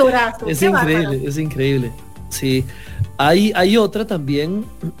 Actorazo. Es increíble. Sí. Hay otra también,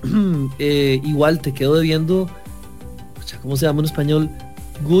 igual te quedo debiendo, ¿cómo se llama en español?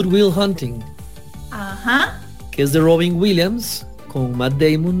 Good Will Hunting. Que es de Robin Williams con Matt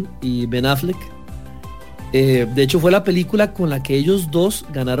Damon y Ben Affleck. De hecho fue la película con la que ellos dos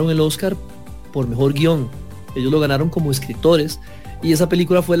ganaron el Oscar por mejor guión. Ellos lo ganaron como escritores, y esa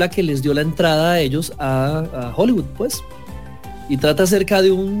película fue la que les dio la entrada a ellos a Hollywood, pues. Y trata acerca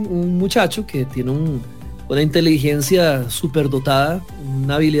de un muchacho que tiene una inteligencia superdotada,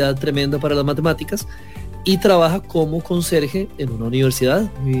 una habilidad tremenda para las matemáticas, y trabaja como conserje en una universidad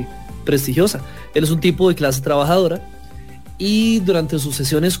muy prestigiosa. Él es un tipo de clase trabajadora, y durante sus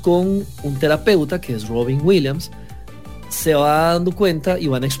sesiones con un terapeuta, que es Robin Williams, se va dando cuenta y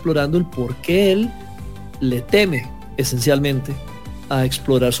van explorando el por qué él le teme esencialmente a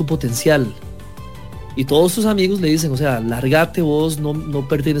explorar su potencial. Y todos sus amigos le dicen, lárgate, vos no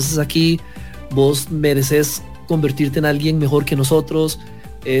perteneces aquí, vos mereces convertirte en alguien mejor que nosotros,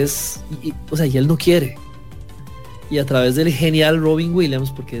 o sea, y él no quiere. Y a través del genial Robin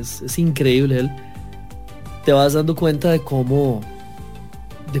Williams, porque es increíble él, te vas dando cuenta de cómo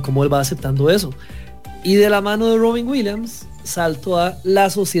él va aceptando eso. Y de la mano de Robin Williams salto a La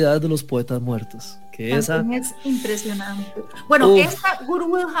Sociedad de los Poetas Muertos, que esa es impresionante. Bueno, esta Good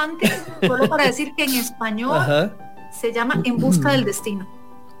Will Hunting, solo para decir que en español se llama En Busca del Destino.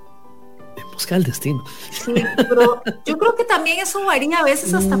 En Busca del Destino. Sí, pero yo creo que también eso varía a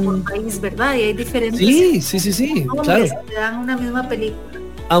veces hasta por país, ¿verdad? Y hay diferentes. Sí, claro. Que dan una misma película.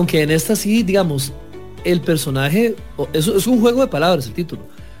 Aunque en esta sí, digamos, el personaje, eso es un juego de palabras el título,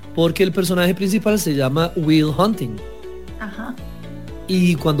 porque el personaje principal se llama Will Hunting. Ajá.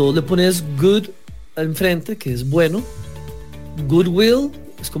 Y cuando vos le pones good enfrente, que es bueno, goodwill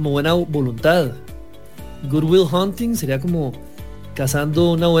es como buena voluntad. Good Will Hunting sería como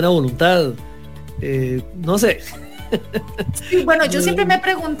cazando una buena voluntad. No sé. Sí, bueno, yo siempre me he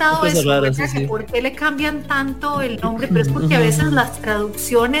preguntado eso, raras, sí. ¿por qué le cambian tanto el nombre? Pero es porque a veces las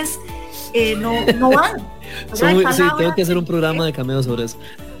traducciones no van. Sí, tengo que hacer un programa de cameos sobre eso.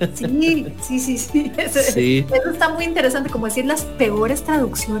 Sí. Eso está muy interesante, como decir las peores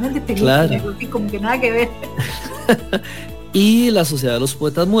traducciones de películas, claro. Y como que nada que ver. Y La Sociedad de los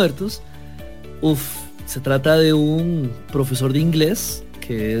Poetas Muertos, se trata de un profesor de inglés,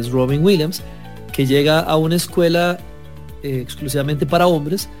 que es Robin Williams, que llega a una escuela exclusivamente para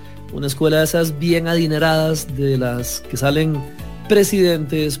hombres, una escuela de esas bien adineradas, de las que salen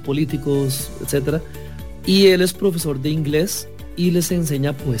presidentes, políticos, etcétera. Y él es profesor de inglés y les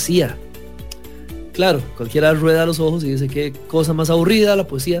enseña poesía. Claro, cualquiera rueda los ojos y dice qué cosa más aburrida la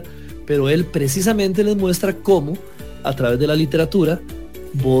poesía, pero él precisamente les muestra cómo, a través de la literatura,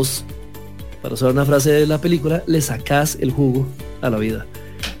 vos, para usar una frase de la película, le sacás el jugo a la vida.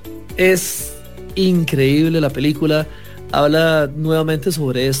 Es increíble la película, habla nuevamente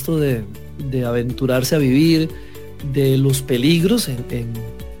sobre esto de aventurarse a vivir, de los peligros, en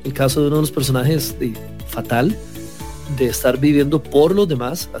el caso de uno de los personajes, fatal, de estar viviendo por los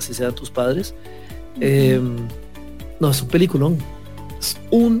demás, así sean tus padres. No, es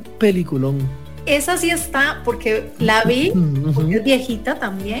un peliculón. Esa sí está, porque la vi, porque es viejita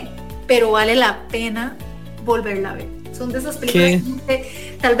también, pero vale la pena volverla a ver. Son de esas películas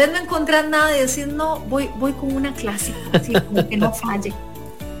que tal vez no encontrás nada de decir, no, voy con una clásica, así como que no falle.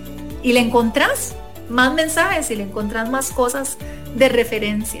 Y le encontrás más mensajes y le encontrás más cosas de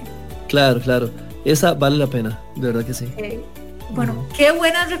referencia. Claro. Esa vale la pena, de verdad que sí. Bueno, qué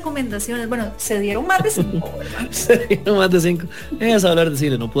buenas recomendaciones. Bueno, se dieron más de 5, ¿verdad? Se dieron más de 5. Es hablar de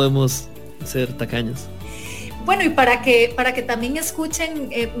cine, no podemos ser tacaños. Bueno, y para que también escuchen,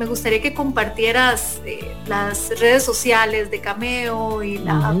 me gustaría que compartieras las redes sociales de Cameo y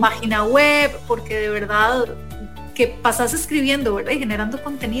la página web, porque de verdad que pasás escribiendo, ¿verdad? Y generando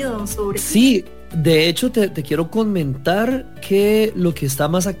contenido sobre... Sí, de hecho te quiero comentar que lo que está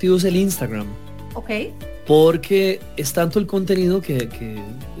más activo es el Instagram. Ok. Porque es tanto el contenido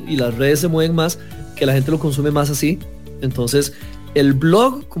y las redes se mueven más, que la gente lo consume más así. Entonces, el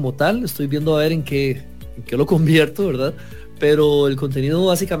blog como tal, estoy viendo a ver en qué lo convierto, ¿verdad? Pero el contenido,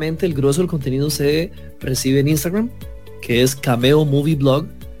 básicamente, el grueso del contenido se recibe en Instagram, que es Cameo Movie Blog.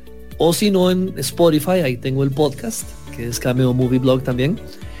 O si no, en Spotify, ahí tengo el podcast, que es Cameo Movie Blog también.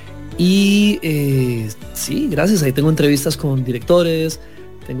 Y sí, gracias, ahí tengo entrevistas con directores,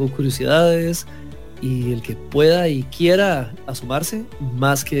 tengo curiosidades, y el que pueda y quiera asomarse,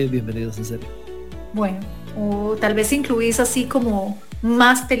 más que bienvenidos, en serio. Bueno, o tal vez incluís así como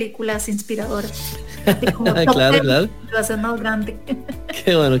más películas inspiradoras. Como claro. Lo haces más grande.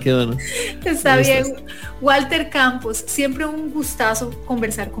 Qué bueno. Está bien. Walter Campos, siempre un gustazo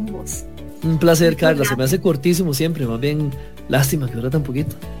conversar con vos. Un placer, Carla. Se me hace cortísimo siempre, más bien lástima que dura tan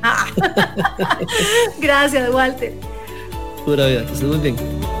poquito. Gracias, Walter. Pura vida, que estés muy bien.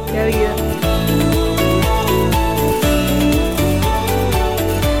 Pura vida.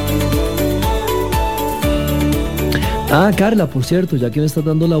 Carla, por cierto, ya que me estás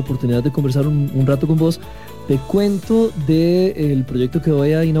dando la oportunidad de conversar un rato con vos, te cuento del proyecto que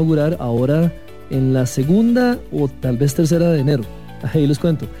voy a inaugurar ahora en la 2ª o tal vez 3ª de enero. Ahí les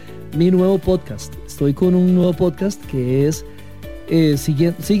cuento. Mi nuevo podcast. Estoy con un nuevo podcast que es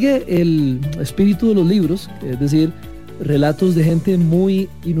sigue el espíritu de los libros, es decir, relatos de gente muy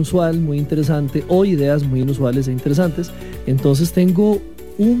inusual, muy interesante, o ideas muy inusuales e interesantes. Entonces tengo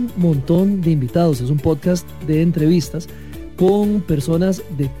un montón de invitados. Es un podcast de entrevistas con personas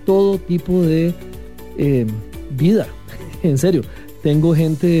de todo tipo de vida. En serio, tengo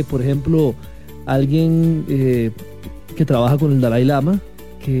gente, por ejemplo, alguien que trabaja con el Dalai Lama,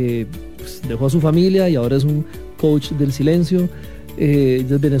 que pues, dejó a su familia y ahora es un coach del silencio.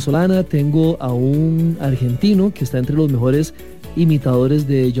 Ella es venezolana. Tengo a un argentino que está entre los mejores imitadores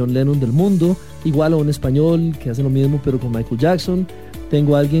de John Lennon del mundo, igual a un español que hace lo mismo pero con Michael Jackson.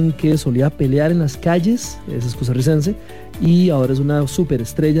 Tengo a alguien que solía pelear en las calles, es costarricense, y ahora es una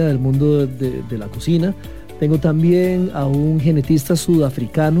superestrella del mundo de la cocina. Tengo también a un genetista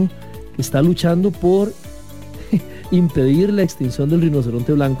sudafricano que está luchando por impedir la extinción del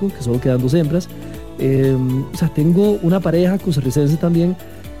rinoceronte blanco, que solo quedan 2 hembras. O sea, tengo una pareja costarricense también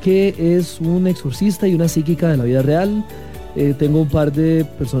que es un exorcista y una psíquica de la vida real. Tengo un par de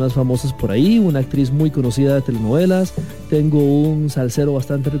personas famosas por ahí, una actriz muy conocida de telenovelas, tengo un salsero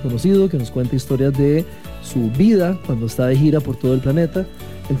bastante reconocido que nos cuenta historias de su vida cuando está de gira por todo el planeta.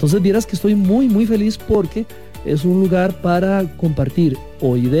 Entonces vieras que estoy muy muy feliz porque es un lugar para compartir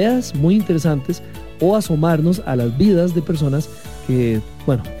o ideas muy interesantes o asomarnos a las vidas de personas que,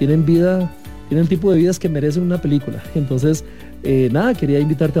 bueno, tienen el tipo de vidas que merecen una película. Entonces, nada, quería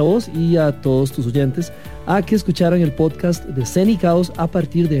invitarte a vos y a todos tus oyentes a que escucharan el podcast de Zen y Caos a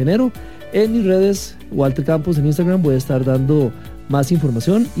partir de enero. En mis redes, Walter Campos en Instagram, voy a estar dando más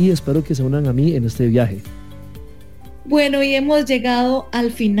información y espero que se unan a mí en este viaje. Bueno, y hemos llegado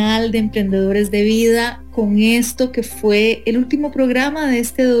al final de Emprendedores de Vida con esto que fue el último programa de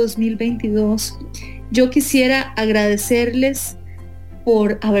este 2022. Yo quisiera agradecerles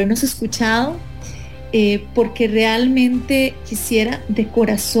por habernos escuchado, porque realmente quisiera de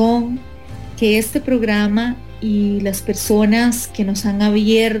corazón que este programa y las personas que nos han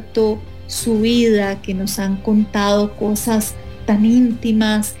abierto su vida, que nos han contado cosas tan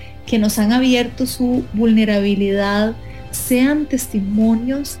íntimas, que nos han abierto su vulnerabilidad, sean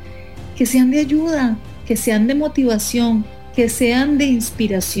testimonios que sean de ayuda, que sean de motivación, que sean de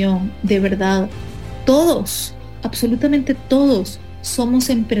inspiración, de verdad. Todos, absolutamente todos, somos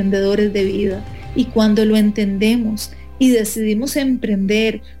emprendedores de vida, y cuando lo entendemos y decidimos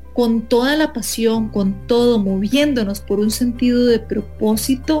emprender con toda la pasión, con todo, moviéndonos por un sentido de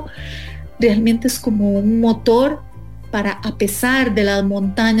propósito, realmente es como un motor para, a pesar de las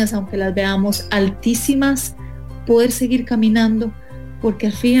montañas, aunque las veamos altísimas, poder seguir caminando, porque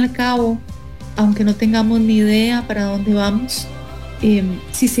al fin y al cabo, aunque no tengamos ni idea para dónde vamos,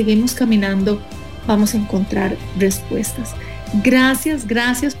 si seguimos caminando, vamos a encontrar respuestas.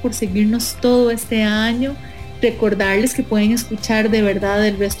 Gracias por seguirnos todo este año. Recordarles que pueden escuchar de verdad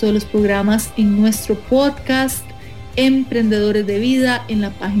el resto de los programas en nuestro podcast Emprendedores de Vida, en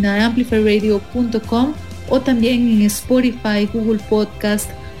la página de amplifyradio.com, o también en Spotify, Google Podcast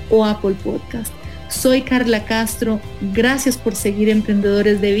o Apple Podcast. Soy Carla Castro, gracias por seguir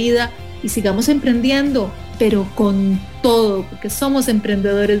Emprendedores de Vida y sigamos emprendiendo, pero con todo, porque somos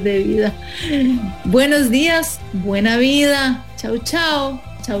emprendedores de vida. Buenos días, buena vida, chao, chao,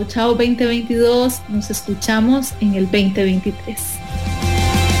 chao, chao 2022, nos escuchamos en el 2023.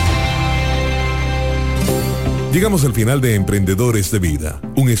 Llegamos al final de Emprendedores de Vida,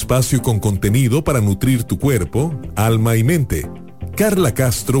 un espacio con contenido para nutrir tu cuerpo, alma y mente. Carla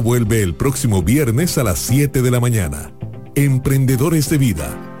Castro vuelve el próximo viernes a las 7 de la mañana. Emprendedores de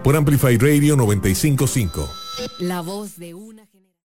Vida, por Amplify Radio 95.5. La voz de una generación.